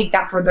Thursday, I'll think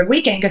that for the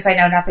weekend because I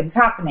know nothing's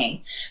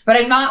happening. But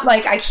I'm not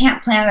like, I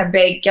can't plan a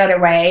big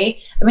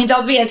getaway. I mean,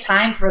 there'll be a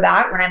time for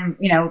that when I'm,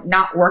 you know,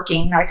 not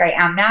working like I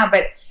am now,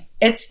 but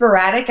it's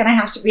sporadic and I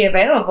have to be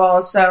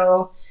available.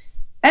 So,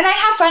 and I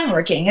have fun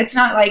working. It's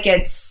not like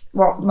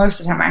most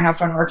of the time I have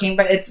fun working,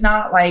 but it's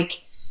not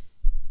like,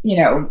 you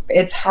know,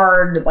 it's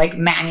hard, like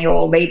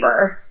manual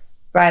labor.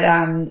 But,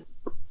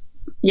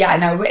 yeah,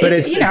 no, but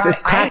it's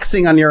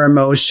taxing on your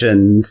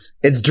emotions.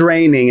 It's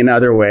draining in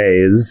other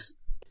ways.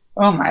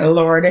 Oh my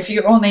Lord, if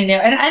you only knew.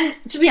 And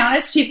to be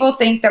honest, people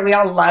think that we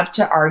all love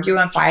to argue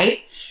and fight.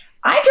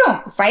 I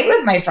don't fight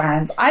with my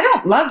friends. I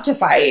don't love to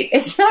fight.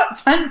 It's not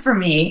fun for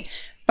me,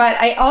 but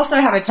I also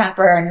have a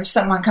temper. And if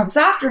someone comes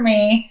after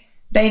me,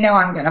 they know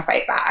I'm going to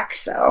fight back.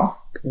 So,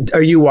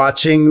 are you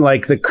watching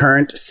like the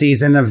current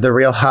season of The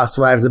Real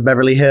Housewives of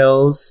Beverly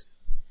Hills?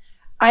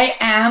 I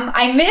am.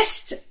 I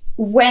missed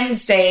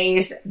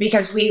Wednesdays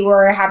because we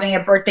were having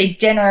a birthday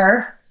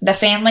dinner, the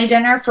family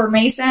dinner for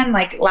Mason.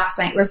 Like last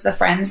night was the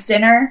friends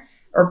dinner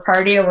or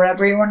party or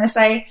whatever you want to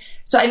say.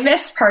 So I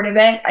missed part of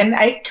it.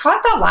 I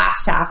caught the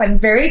last half. I'm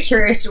very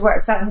curious to what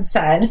Sutton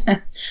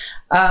said.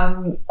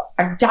 I'm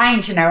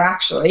dying to know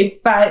actually,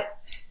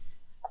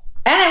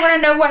 and I want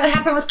to know what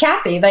happened with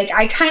Kathy. Like,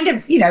 I kind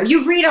of, you know,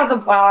 you read all the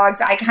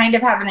blogs. I kind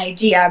of have an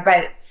idea,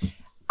 but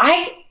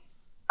I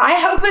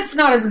hope it's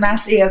not as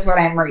messy as what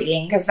I'm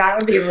reading, because that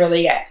would be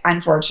really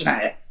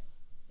unfortunate.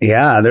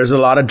 Yeah, there's a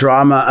lot of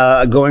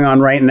drama going on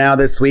right now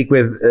this week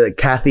with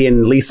Kathy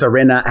and Lisa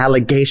Rinna,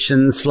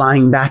 allegations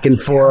flying back and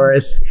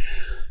forth.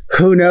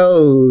 Who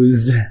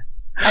knows?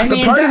 I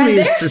mean, part of me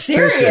they're is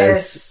suspicious.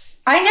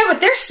 Serious. I know, but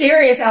they're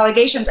serious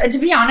allegations. And to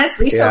be honest,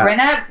 Lisa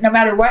Rinna, no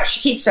matter what, she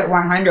keeps it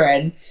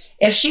 100.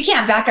 If she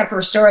can't back up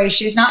her story,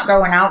 she's not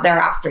going out there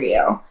after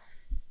you.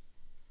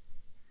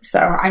 So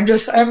I'm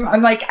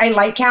like, I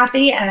like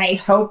Kathy, and I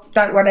hope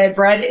that what I've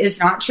read is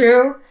not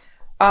true.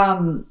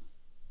 And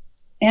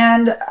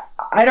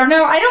I don't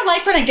know. I don't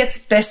like when it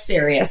gets this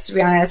serious, to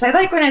be honest. I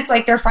like when it's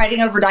like they're fighting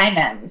over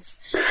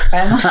diamonds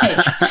and like,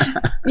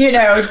 you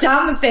know,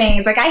 dumb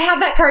things. Like I had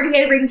that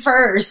Cartier ring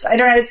first. I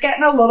don't know. It's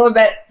getting a little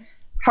bit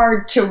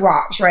hard to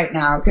watch right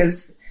now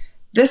because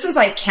this is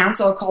like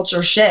cancel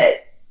culture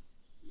shit.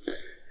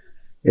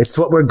 It's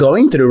what we're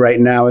going through right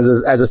now as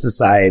a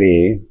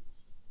society.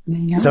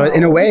 So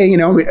in a way, you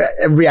know,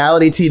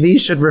 reality TV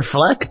should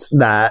reflect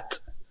that.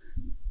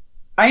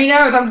 I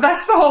know.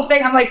 That's the whole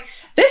thing. I'm like,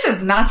 this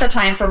is not the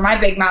time for my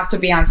big mouth to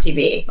be on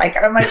TV. Like,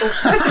 I'm like,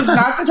 this is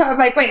not the time. I'm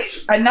like, wait,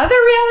 another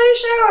reality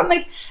show? I'm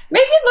like,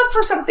 maybe look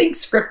for something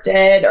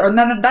scripted. Or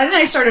then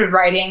I started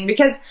writing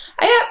because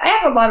I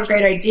have a lot of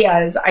great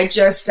ideas. I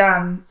just,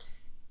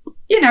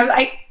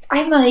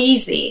 I'm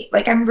lazy.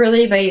 Like, I'm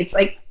really lazy.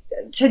 Like,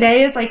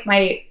 today is like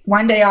my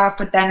one day off,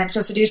 but then I'm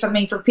supposed to do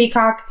something for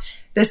Peacock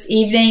this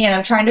evening, and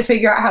I'm trying to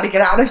figure out how to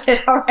get out of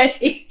it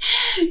already.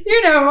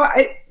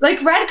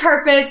 Like, red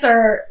carpets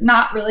are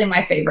not really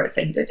my favorite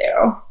thing to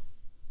do.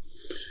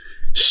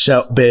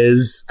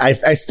 Showbiz.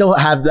 I still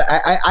have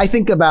I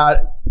think about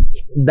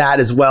that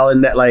as well,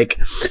 in that, like,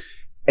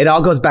 it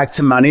all goes back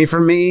to money for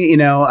me.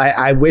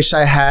 I wish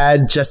I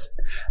had just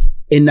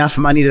enough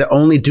money to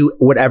only do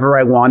whatever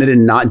I wanted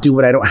and not do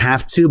what I don't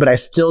have to, but I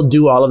still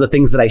do all of the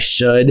things that I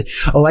should.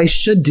 Oh, I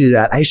should do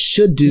that. I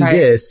should do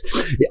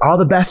this. All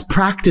the best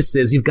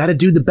practices. You've got to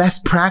do the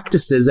best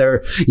practices,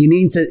 or you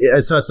need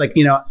to. So it's like,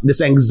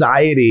 this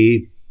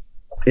anxiety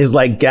is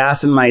like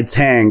gas in my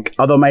tank,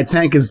 although my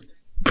tank is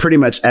pretty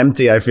much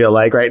empty, I feel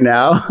like, right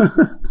now.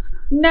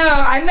 No,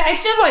 I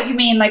feel what you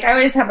mean. Like, I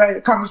always have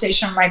a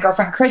conversation with my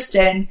girlfriend,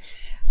 Kristen.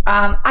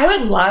 I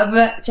would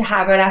love to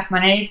have enough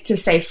money to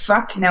say,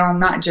 fuck no, I'm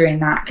not doing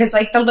that. Because,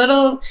 like, the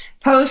little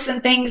posts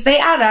and things, they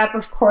add up,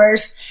 of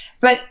course.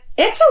 But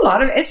it's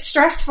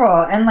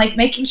stressful. And, like,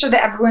 making sure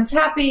that everyone's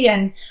happy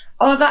and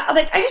all of that.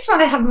 Like, I just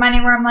want to have money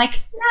where I'm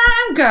like, nah,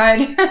 I'm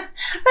good. I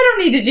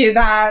don't need to do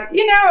that.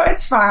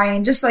 It's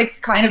fine. Just,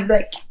 like, kind of,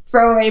 like,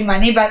 throw away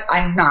money. But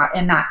I'm not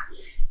in that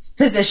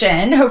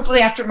position. Hopefully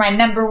after my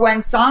number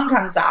one song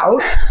comes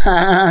out.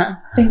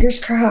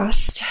 Fingers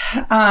crossed.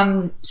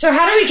 So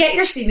how do we get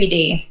your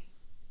CBD?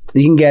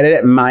 You can get it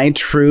at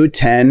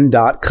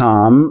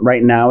mytrue10.com.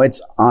 Right now it's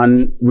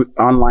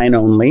online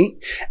only.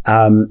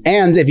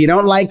 And if you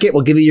don't like it,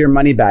 we'll give you your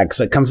money back.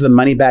 So it comes with a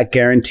money back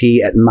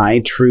guarantee at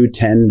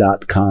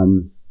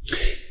mytrue10.com.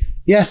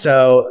 Yeah,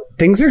 so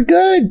things are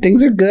good.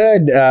 Things are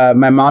good.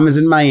 My mom is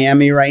in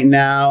Miami right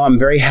now. I'm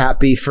very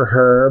happy for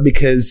her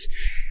because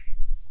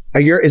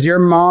is your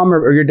mom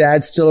or your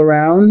dad still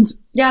around?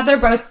 Yeah, they're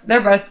both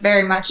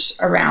very much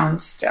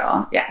around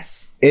still.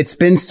 Yes. It's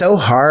been so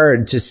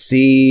hard to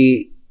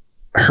see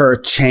her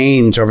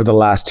change over the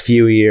last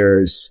few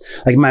years.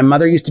 Like, my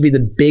mother used to be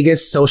the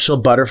biggest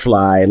social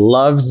butterfly,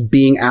 loves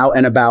being out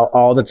and about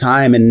all the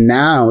time. And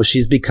now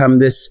she's become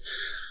this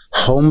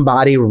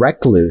homebody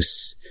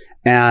recluse.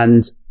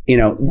 And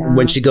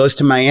when she goes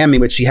to Miami,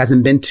 which she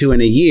hasn't been to in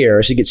a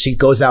year, she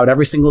goes out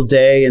every single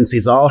day and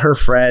sees all her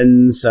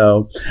friends.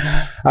 So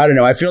I don't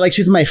know. I feel like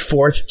she's my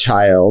fourth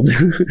child.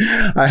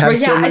 I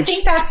think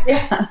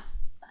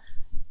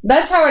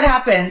that's how it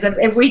happens.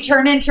 If we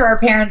turn into our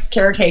parents'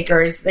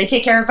 caretakers, they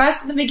take care of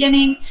us in the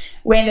beginning.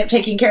 We end up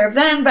taking care of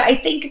them. But I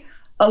think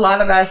a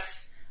lot of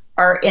us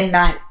are in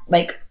that,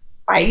 like,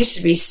 I used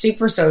to be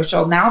super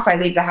social. Now, if I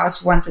leave the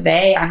house once a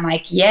day, I'm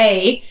like,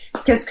 yay.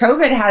 Because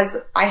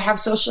I have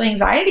social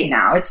anxiety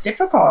now. It's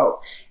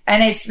difficult.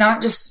 And it's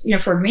not just,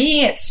 for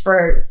me, it's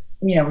for,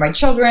 my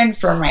children,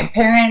 for my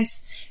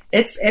parents.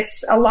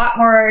 It's a lot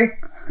more,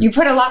 you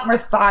put a lot more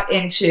thought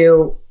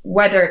into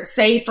whether it's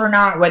safe or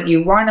not, whether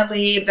you want to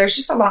leave. There's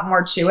just a lot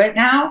more to it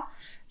now.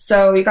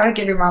 So you got to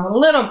give your mom a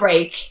little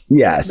break.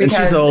 Yes, and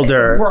she's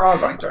older. We're all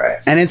going through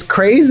it. And it's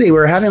crazy.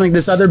 We're having like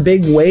this other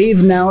big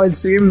wave now, it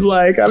seems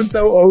like. I'm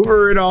so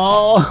over it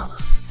all.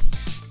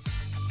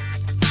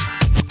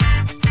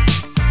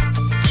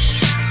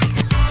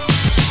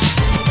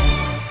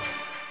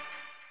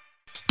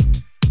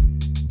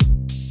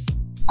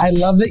 I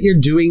love that you're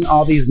doing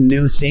all these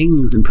new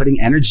things and putting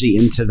energy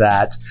into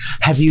that.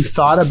 Have you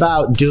thought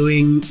about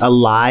doing a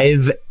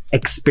live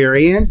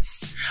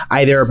experience,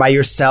 either by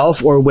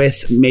yourself or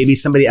with maybe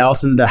somebody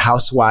else in the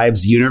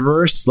Housewives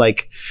universe,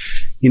 like,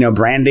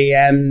 Brandy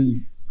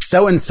and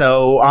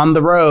so-and-so on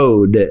the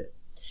road?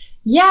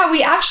 Yeah,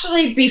 we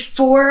actually,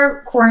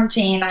 before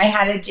quarantine, I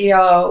had a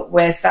deal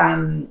with,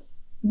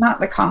 not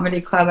the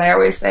comedy club, I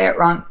always say it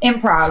wrong,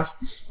 Improv.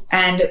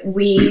 And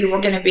we were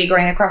going to be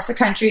going across the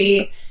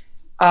country.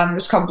 It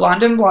was called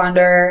Blonde and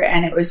Blonder,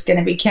 and it was going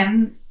to be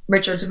Kim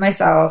Richards and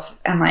myself.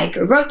 And like,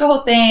 we wrote the whole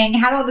thing,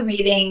 had all the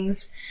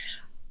meetings.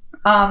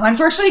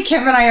 Unfortunately,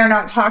 Kim and I are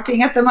not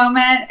talking at the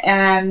moment.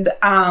 And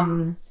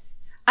I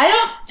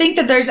don't think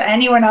that there's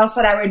anyone else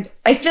that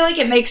I feel like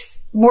it makes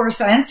more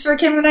sense for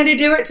Kim and I to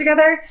do it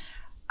together.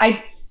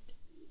 I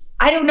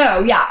don't know.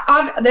 Yeah,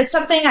 that's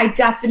something I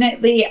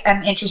definitely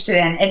am interested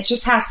in. It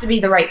just has to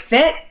be the right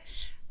fit.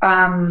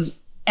 And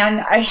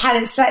I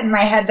had it set in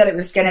my head that it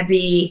was going to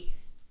be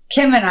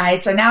Kim and I.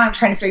 So now I'm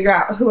trying to figure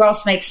out who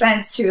else makes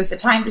sense to. Is the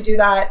time to do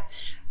that?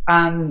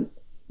 I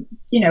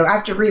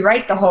have to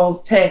rewrite the whole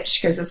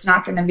pitch because it's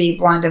not going to be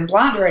Blonde and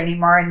Blonder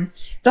anymore. And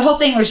the whole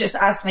thing was just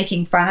us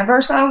making fun of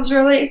ourselves,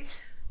 really.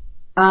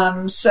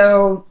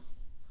 So,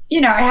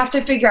 I have to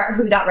figure out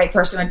who that right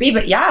person would be.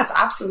 But yeah, it's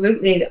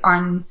absolutely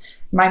on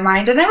my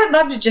mind. And I would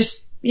love to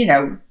just,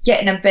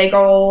 get in a big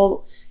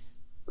old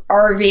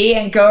RV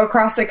and go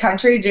across the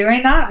country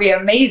doing that. Would be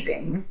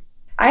amazing.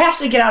 I have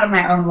to get out of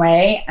my own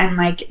way and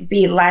like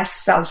be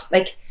less I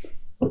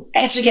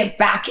have to get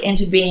back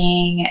into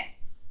being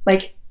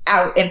like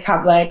out in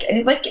public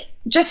and like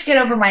just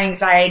get over my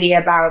anxiety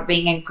about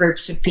being in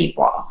groups of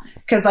people.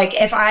 Cause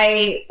like if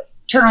I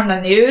turn on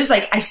the news,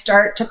 like I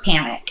start to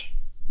panic.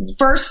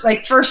 First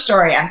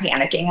story, I'm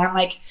panicking. I'm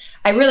like,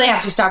 I really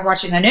have to stop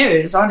watching the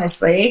news,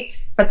 honestly.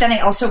 But then I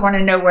also want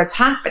to know what's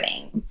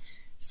happening.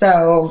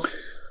 So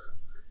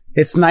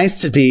it's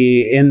nice to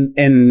be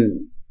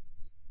in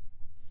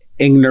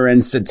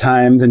ignorance at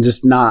times and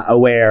just not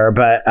aware.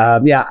 But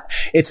yeah,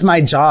 it's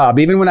my job.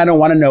 Even when I don't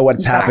want to know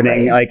what's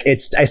happening, like I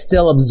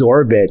still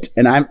absorb it.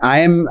 And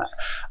I'm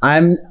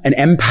an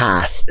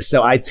empath,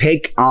 so I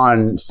take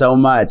on so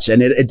much,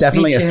 and it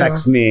definitely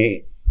affects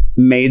me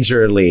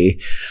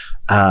majorly.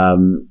 But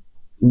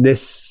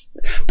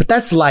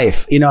that's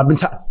life. You know, I've been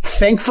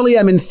thankfully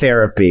I'm in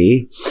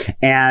therapy,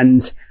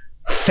 and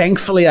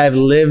thankfully I've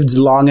lived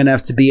long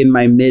enough to be in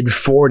my mid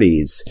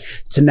 40s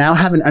to now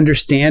have an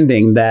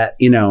understanding that,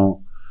 you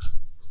know,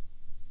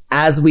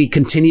 as we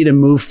continue to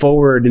move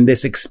forward in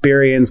this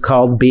experience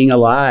called being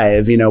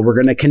alive, you know, we're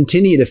going to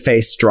continue to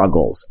face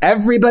struggles.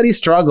 Everybody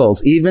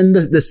struggles, even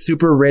the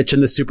super rich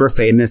and the super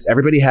famous.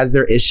 Everybody has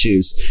their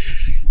issues.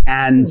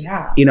 And,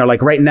 you know,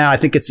 like right now, I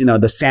think it's, you know,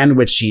 the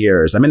sandwich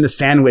years. I'm in the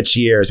sandwich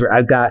years where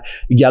I've got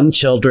young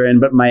children,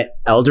 but my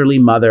elderly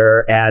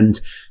mother, and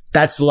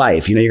that's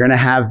life. You know, you're going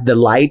to have the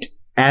light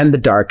and the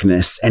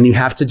darkness, and you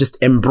have to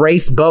just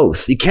embrace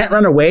both. You can't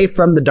run away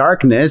from the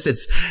darkness.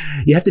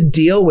 You have to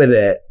deal with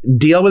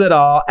it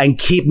all and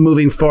keep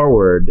moving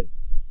forward.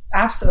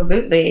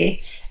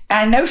 Absolutely.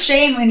 And no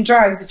shame in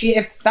drugs.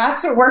 If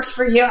that's what works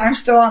for you, I'm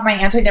still on my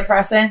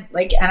antidepressant,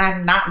 and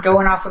I'm not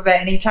going off of it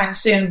anytime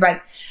soon.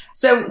 But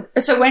so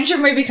when's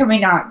your movie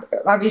coming out?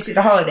 Obviously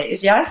the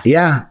holidays, yes?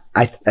 Yeah.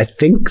 I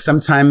think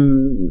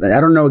sometime, I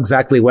don't know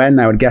exactly when.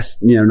 I would guess,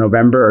 you know,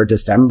 November or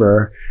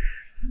December.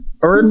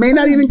 Or it may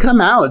not even come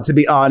out, to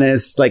be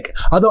honest.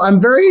 Although I'm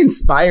very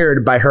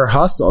inspired by her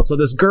hustle. So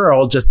this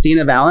girl,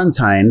 Justina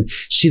Valentine,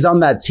 she's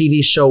on that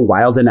TV show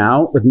Wild 'N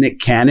Out with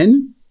Nick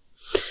Cannon.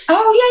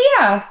 Oh,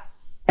 yeah.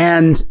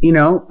 And, you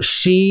know,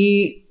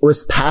 she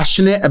was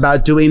passionate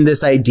about doing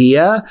this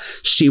idea.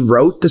 She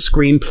wrote the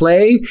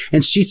screenplay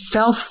and she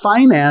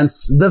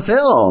self-financed the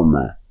film.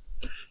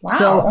 Wow.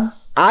 So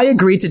I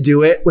agreed to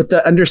do it with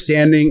the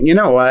understanding, you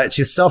know what,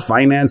 she's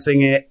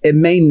self-financing it. It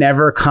may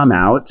never come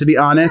out, to be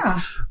honest.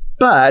 Yeah.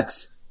 But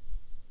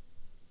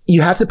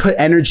you have to put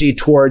energy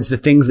towards the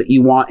things that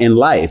you want in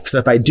life. So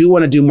if I do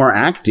want to do more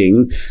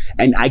acting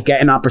and I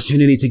get an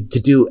opportunity to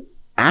do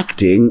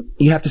acting,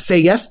 you have to say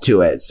yes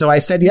to it. So I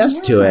said yes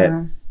to it.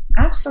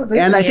 Absolutely.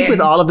 And I think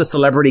with all of the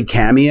celebrity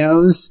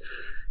cameos,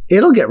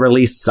 it'll get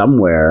released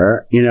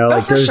somewhere, you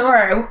know. For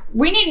sure.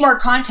 We need more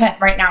content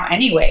right now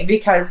anyway,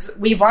 because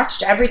we've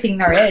watched everything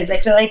there is. I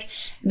feel like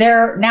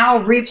they're now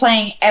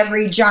replaying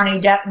every Johnny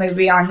Depp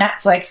movie on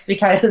Netflix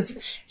because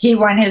he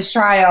won his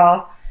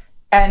trial.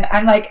 And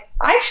I'm like,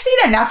 I've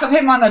seen enough of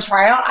him on the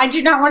trial. I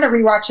do not want to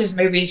rewatch his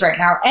movies right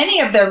now.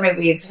 Any of their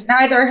movies,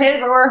 neither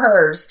his or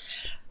hers.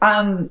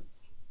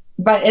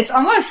 But it's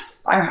almost,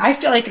 I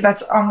feel like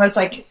that's almost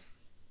like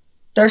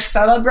they're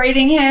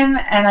celebrating him.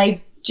 And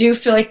I do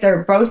feel like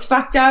they're both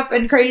fucked up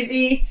and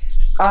crazy.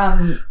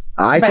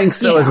 I think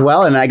so as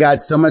well. And I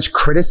got so much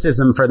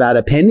criticism for that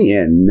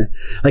opinion.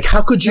 Like,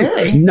 how could you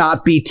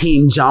not be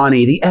Team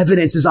Johnny? The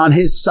evidence is on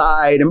his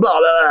side and blah, blah,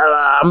 blah,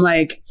 blah. I'm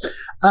like,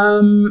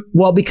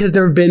 well, because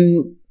there have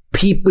been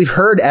people, we've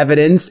heard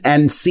evidence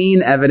and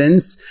seen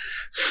evidence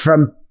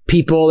from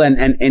people and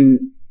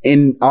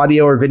in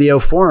audio or video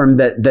form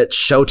that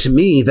show to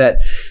me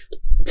that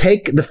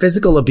take the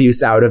physical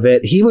abuse out of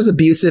it. He was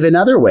abusive in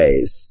other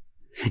ways.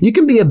 You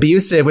can be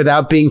abusive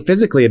without being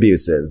physically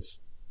abusive.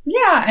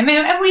 Yeah, I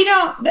mean, and we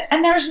don't,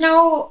 and there's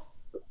no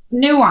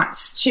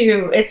nuance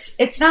to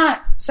it's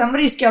not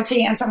somebody's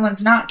guilty and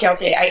someone's not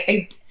guilty.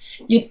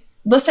 You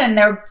listen,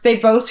 they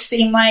both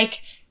seem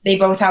like they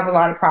both have a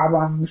lot of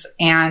problems,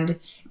 and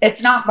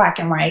it's not black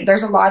and white.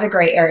 There's a lot of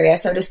gray area.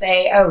 So to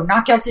say, oh,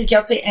 not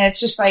guilty, and it's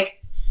just like,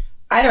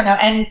 I don't know.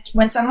 And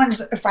when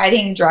someone's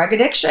fighting drug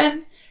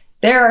addiction,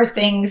 there are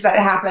things that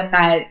happen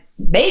that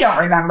they don't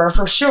remember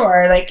for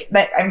sure. Like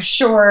that, I'm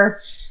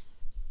sure.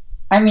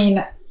 I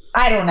mean,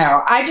 I don't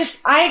know. I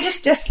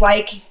just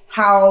dislike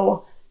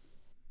how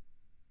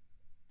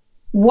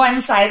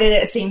one-sided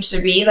it seems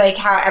to be. Like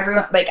how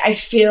everyone, like I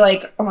feel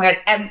like, oh my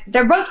God,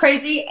 they're both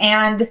crazy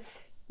and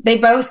they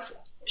both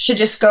should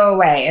just go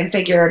away and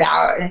figure it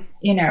out and,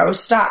 you know,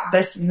 stop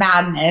this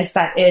madness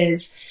that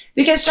is,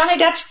 because Johnny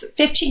Depp's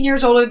 15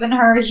 years older than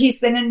her. He's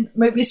been in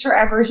movies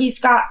forever. He's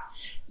got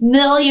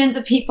millions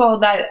of people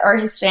that are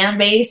his fan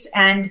base,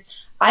 and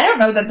I don't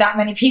know that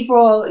many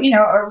people, you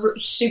know, are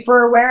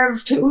super aware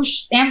of who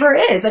Amber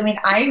is. I mean,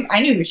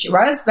 I knew who she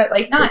was, but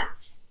like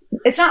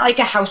it's not like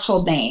a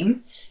household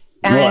name.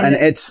 And well, and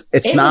it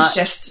was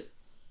just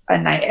a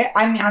night.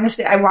 I mean,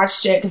 honestly, I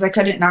watched it because I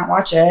couldn't not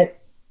watch it,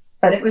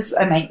 but it was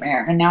a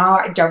nightmare. And now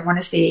I don't want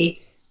to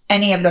see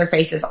any of their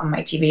faces on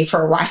my TV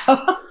for a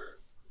while.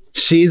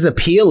 She's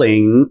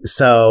appealing,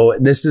 so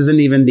this isn't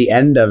even the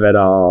end of it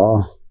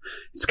all.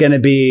 It's going to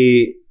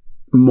be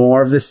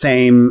more of the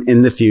same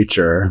in the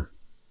future.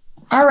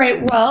 All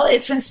right. Well,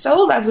 it's been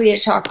so lovely to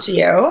talk to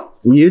you.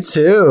 You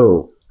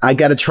too. I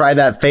got to try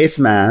that face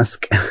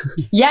mask.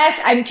 Yes,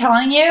 I'm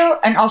telling you.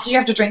 And also you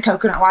have to drink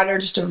coconut water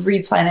just to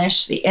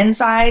replenish the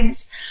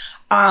insides.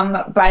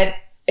 But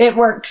it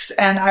works.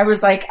 And I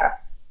was like,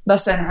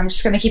 listen, I'm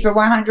just going to keep it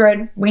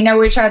 100. We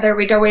know each other.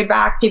 We go way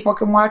back. People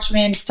can watch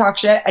me and talk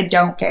shit. I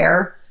don't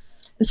care.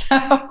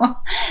 So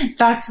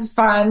that's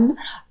fun.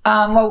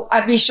 Well,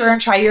 I'll be sure and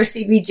try your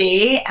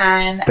CBD,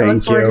 and I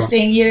look forward to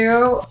seeing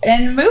you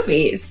in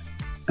movies.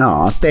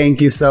 Oh, thank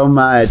you so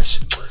much.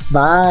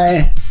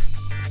 Bye.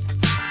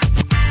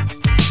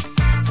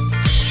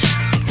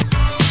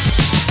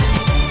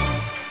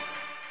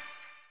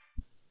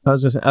 I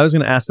was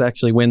going to ask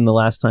actually when the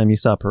last time you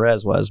saw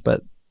Perez was,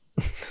 but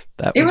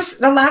it was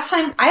the last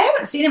time. I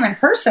haven't seen him in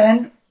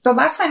person. The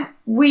last time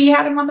we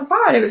had him on the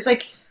pod, it was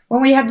like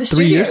when we had the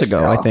 3 years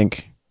ago, I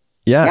think.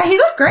 Yeah, he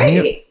looked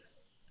great.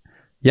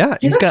 Yeah,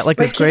 he's got like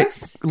this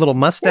great little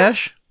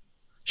mustache.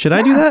 Should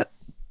I do that?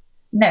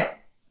 No.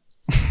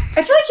 I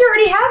feel like you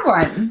already have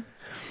one.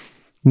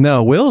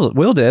 No,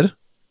 Will did.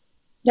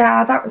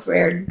 Yeah, that was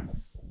weird.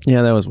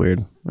 Yeah, that was weird.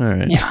 All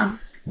right. Yeah.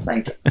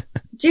 Like,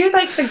 do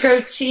like the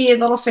goatee,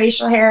 little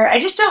facial hair. I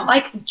just don't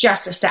like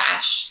just a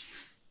stash.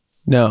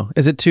 No.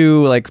 Is it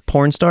too like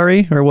porn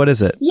starry or what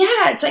is it?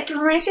 Yeah, it's like it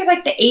reminds me of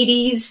like the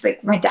 80s.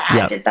 Like my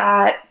dad did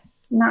that.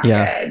 Not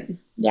good.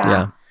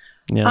 Yeah.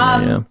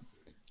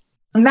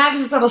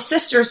 Mags' little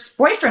sister's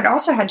boyfriend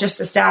also had just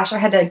a stash. I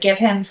had to give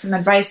him some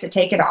advice to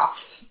take it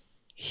off.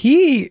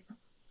 He's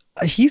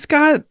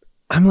got,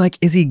 I'm like,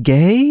 is he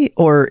gay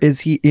or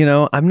is he,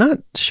 I'm not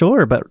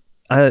sure, but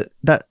I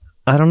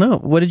don't know.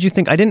 What did you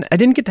think? I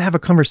didn't get to have a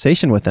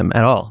conversation with him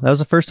at all. That was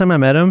the first time I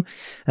met him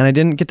and I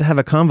didn't get to have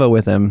a convo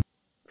with him.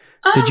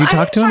 Did you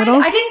talk to him at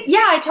all?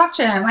 I talked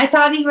to him. I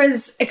thought he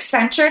was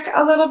eccentric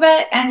a little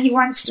bit and he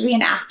wants to be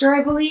an actor,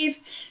 I believe.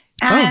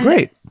 And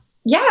great.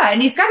 Yeah,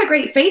 and he's got a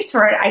great face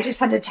for it. I just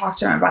had to talk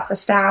to him about the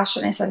stash,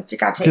 and I said, "You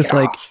got to take it off." Just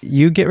like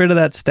you get rid of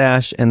that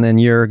stash, and then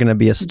you're going to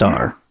be a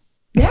star.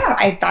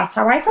 Yeah, that's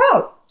how I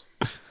felt.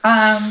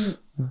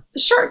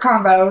 Short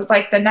combo,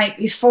 like the night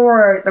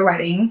before the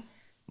wedding,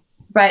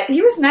 but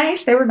he was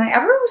nice. They were nice.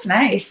 Everyone was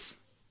nice.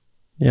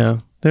 Yeah,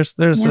 there's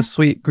a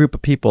sweet group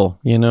of people.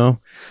 The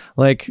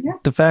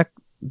fact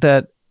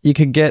that you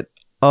could get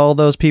all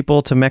those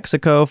people to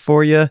Mexico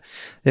for you,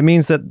 it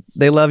means that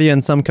they love you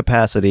in some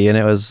capacity, and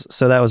that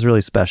was really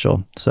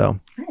special. So,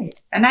 right.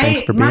 And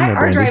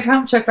our drive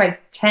home took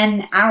like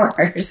 10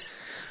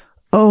 hours.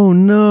 Oh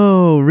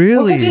no,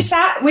 really? Because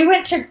we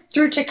went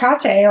through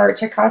Tecate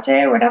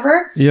or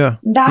whatever. Yeah,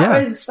 that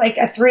was like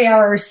a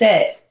 3-hour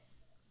sit.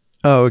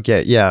 Oh,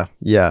 okay, yeah.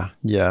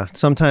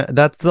 Sometimes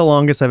that's the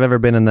longest I've ever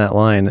been in that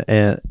line,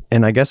 and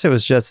I guess it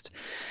was just.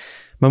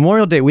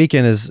 Memorial Day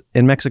weekend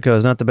in Mexico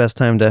is not the best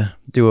time to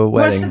do a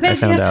wedding. Well,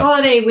 it's the busiest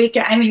holiday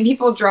weekend. I mean,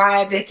 people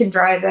drive, they can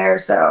drive there.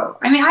 So,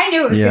 I mean, I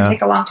knew it was going to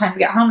take a long time to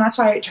get home. That's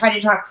why I tried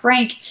to talk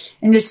Frank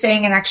into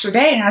staying an extra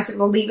day. And I said,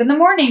 we'll leave in the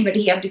morning, but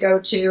he had to go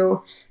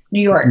to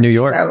New York.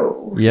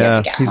 So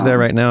he's there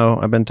right now.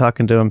 I've been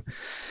talking to him.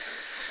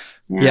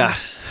 Yeah.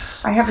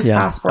 I have his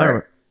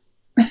passport.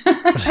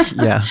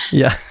 Yeah.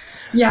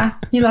 Yeah,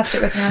 he left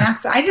it with me on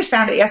accident. I just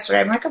found it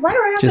yesterday. I'm like, why do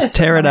I have this? Just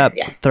tear it up,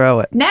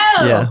 throw it. No.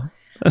 Yeah.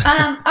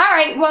 All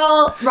right.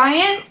 Well,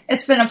 Ryan,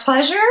 it's been a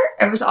pleasure.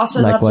 It was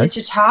also lovely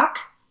to talk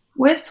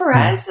with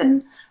Perez,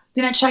 and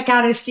I'm going to check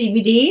out his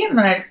CBD. I'm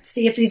going to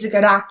see if he's a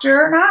good actor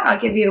or not. I'll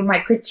give you my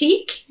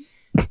critique.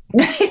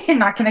 I'm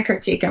not going to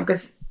critique him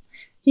because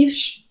he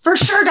for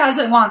sure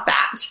doesn't want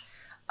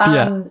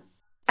that.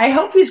 I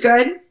hope he's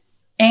good.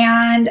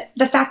 And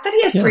the fact that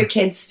he has 3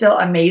 kids still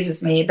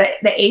amazes me.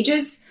 The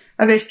ages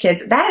of his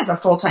kids, that is a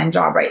full-time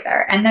job right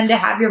there. And then to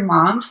have your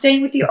mom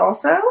staying with you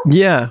also.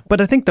 Yeah, but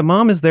I think the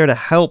mom is there to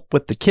help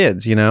with the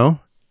kids,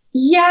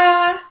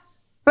 Yeah,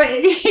 but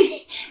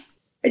it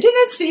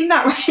didn't seem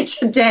that way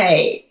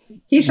today.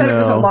 He said it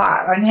was a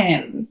lot on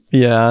him.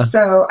 Yeah.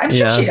 So I'm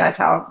sure she does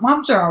help.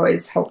 Moms are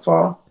always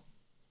helpful.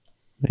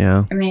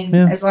 Yeah. I mean,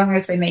 as long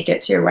as they make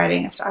it to your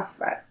wedding and stuff,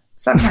 but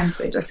sometimes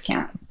they just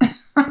can't.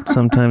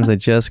 Sometimes they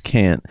just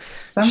can't.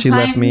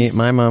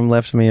 My mom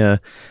left me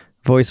a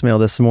voicemail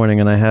this morning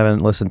and I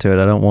haven't listened to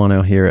it. I don't want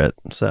to hear it.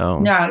 So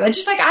no, it's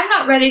just like, I'm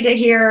not ready to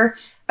hear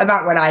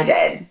about what I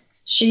did.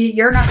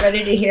 You're not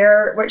ready to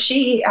hear what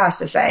she has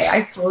to say.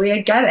 I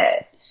fully get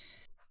it.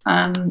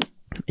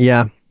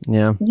 Yeah.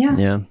 No,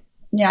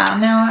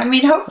 I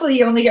mean, hopefully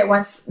you only get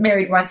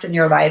married once in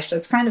your life. So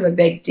it's kind of a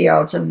big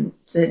deal to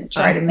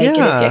try to make it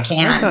if you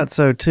can. I thought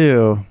so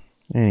too.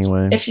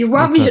 Anyway, if you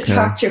want me to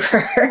talk to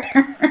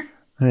her,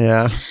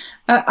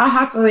 I'll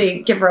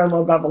happily give her a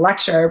little bit of a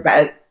lecture,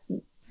 but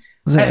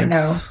I don't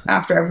know.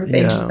 After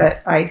everything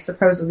that I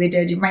supposedly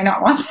did, you might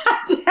not want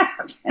that to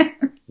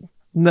happen.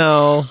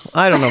 No,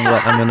 I don't know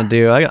what I'm going to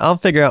do. I'll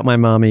figure out my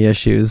mommy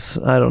issues.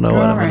 I don't know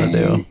what I'm going to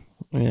do.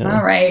 Yeah.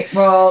 All right.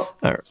 Well,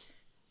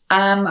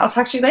 I'll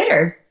talk to you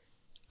later.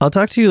 I'll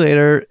talk to you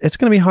later. It's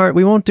going to be hard.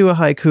 We won't do a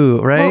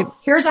haiku, right? Well,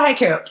 here's a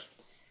haiku.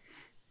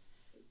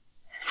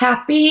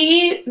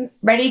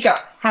 Ready, go.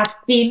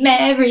 Happy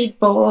married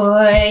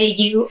boy,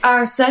 you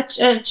are such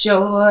a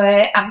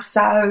joy. I'm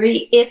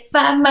sorry if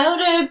I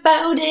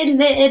motorboated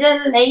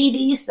little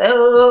lady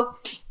so.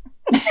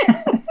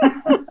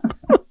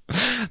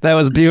 That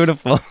was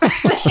beautiful. All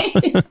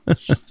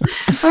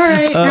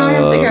right, now I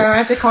have to go. I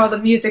have to call the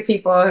music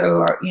people who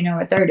are,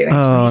 what they're doing.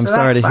 Oh, to me, I'm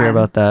sorry to hear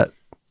about that.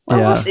 Well,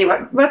 yeah. we'll see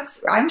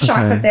what's. I'm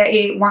shocked that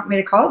they want me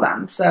to call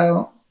them.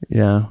 So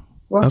yeah,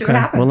 we'll see what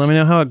happens. Well, let me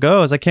know how it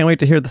goes. I can't wait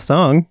to hear the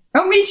song.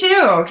 Oh, me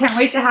too. Can't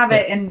wait to have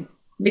it,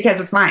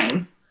 because it's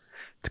mine.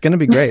 It's gonna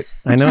be great.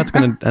 I know it's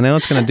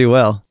gonna do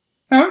well.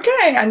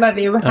 Okay, I love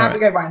you. Have a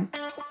good one.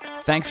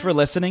 Thanks for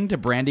listening to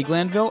Brandi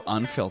Glanville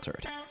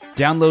Unfiltered.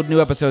 Download new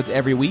episodes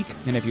every week,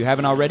 and if you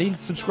haven't already,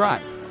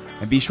 subscribe.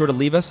 And be sure to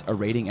leave us a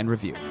rating and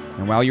review.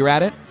 And while you're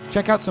at it,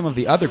 check out some of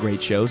the other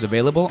great shows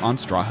available on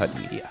Straw Hut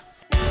Media.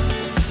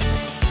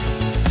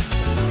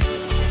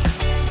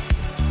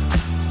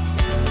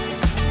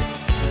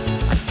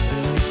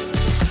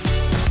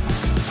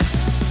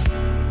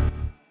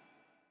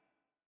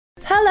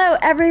 Hello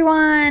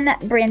everyone,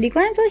 Brandi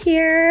Glanville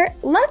here.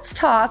 Let's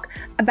talk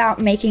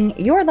about making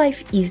your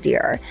life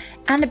easier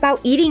and about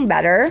eating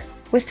better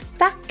with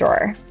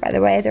Factor. By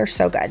the way, they're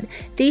so good.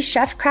 These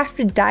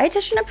chef-crafted,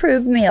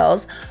 dietitian-approved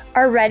meals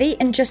are ready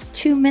in just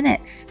 2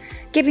 minutes,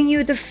 giving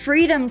you the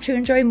freedom to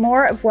enjoy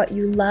more of what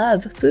you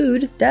love,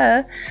 food,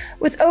 duh.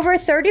 With over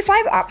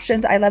 35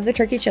 options, I love the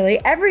turkey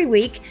chili, every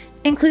week,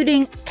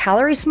 including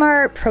Calorie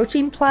Smart,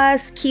 Protein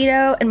Plus,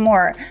 Keto, and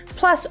more.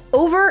 Plus,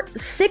 over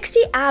 60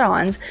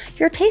 add-ons,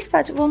 your taste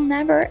buds will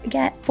never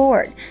get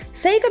bored.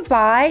 Say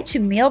goodbye to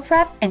meal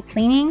prep and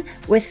cleaning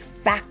with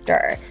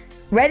Factor.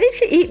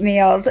 Ready-to-eat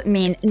meals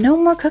mean no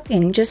more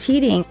cooking, just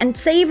heating and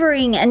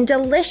savoring and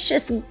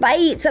delicious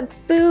bites of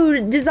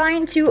food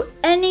designed to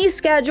any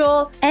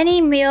schedule, any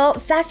meal.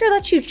 Factor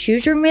lets you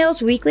choose your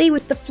meals weekly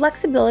with the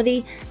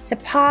flexibility to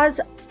pause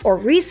or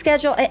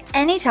reschedule at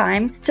any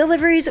time,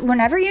 deliveries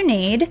whenever you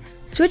need.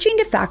 Switching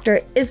to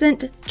Factor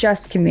isn't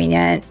just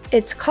convenient,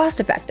 it's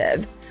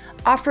cost-effective.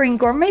 Offering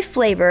gourmet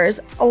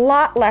flavors a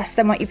lot less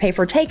than what you pay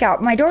for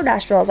takeout. My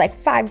DoorDash bill is like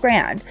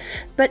 $5,000.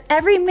 But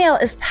every meal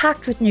is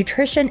packed with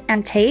nutrition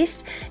and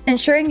taste,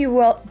 ensuring you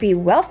will be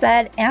well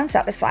fed and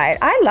satisfied.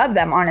 I love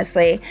them,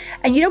 honestly.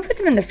 And you don't put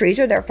them in the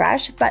freezer, they're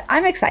fresh, but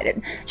I'm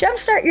excited.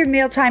 Jumpstart your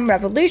mealtime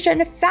revolution,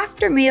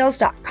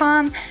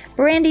 factormeals.com.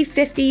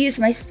 Brandi50, use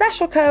my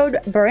special code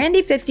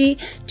Brandi50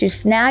 to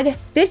snag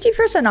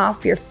 50%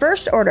 off your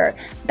first order.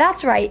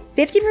 That's right,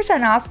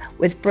 50% off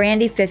with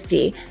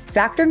Brandi50.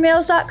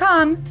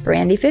 Factormeals.com,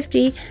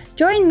 Brandi50.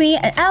 Join me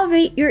and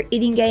elevate your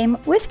eating game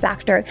with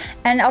Factor.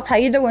 And I'll tell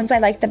you the ones I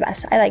like the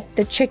best. I like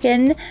the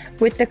chicken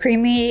with the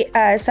creamy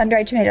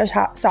sun-dried tomato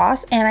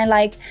sauce. And I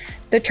like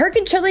the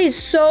turkey chili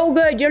is so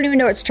good. You don't even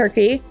know it's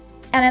turkey.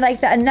 And I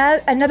like the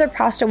another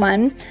pasta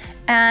one.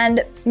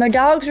 And my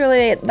dogs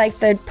really like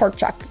the pork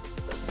chuck.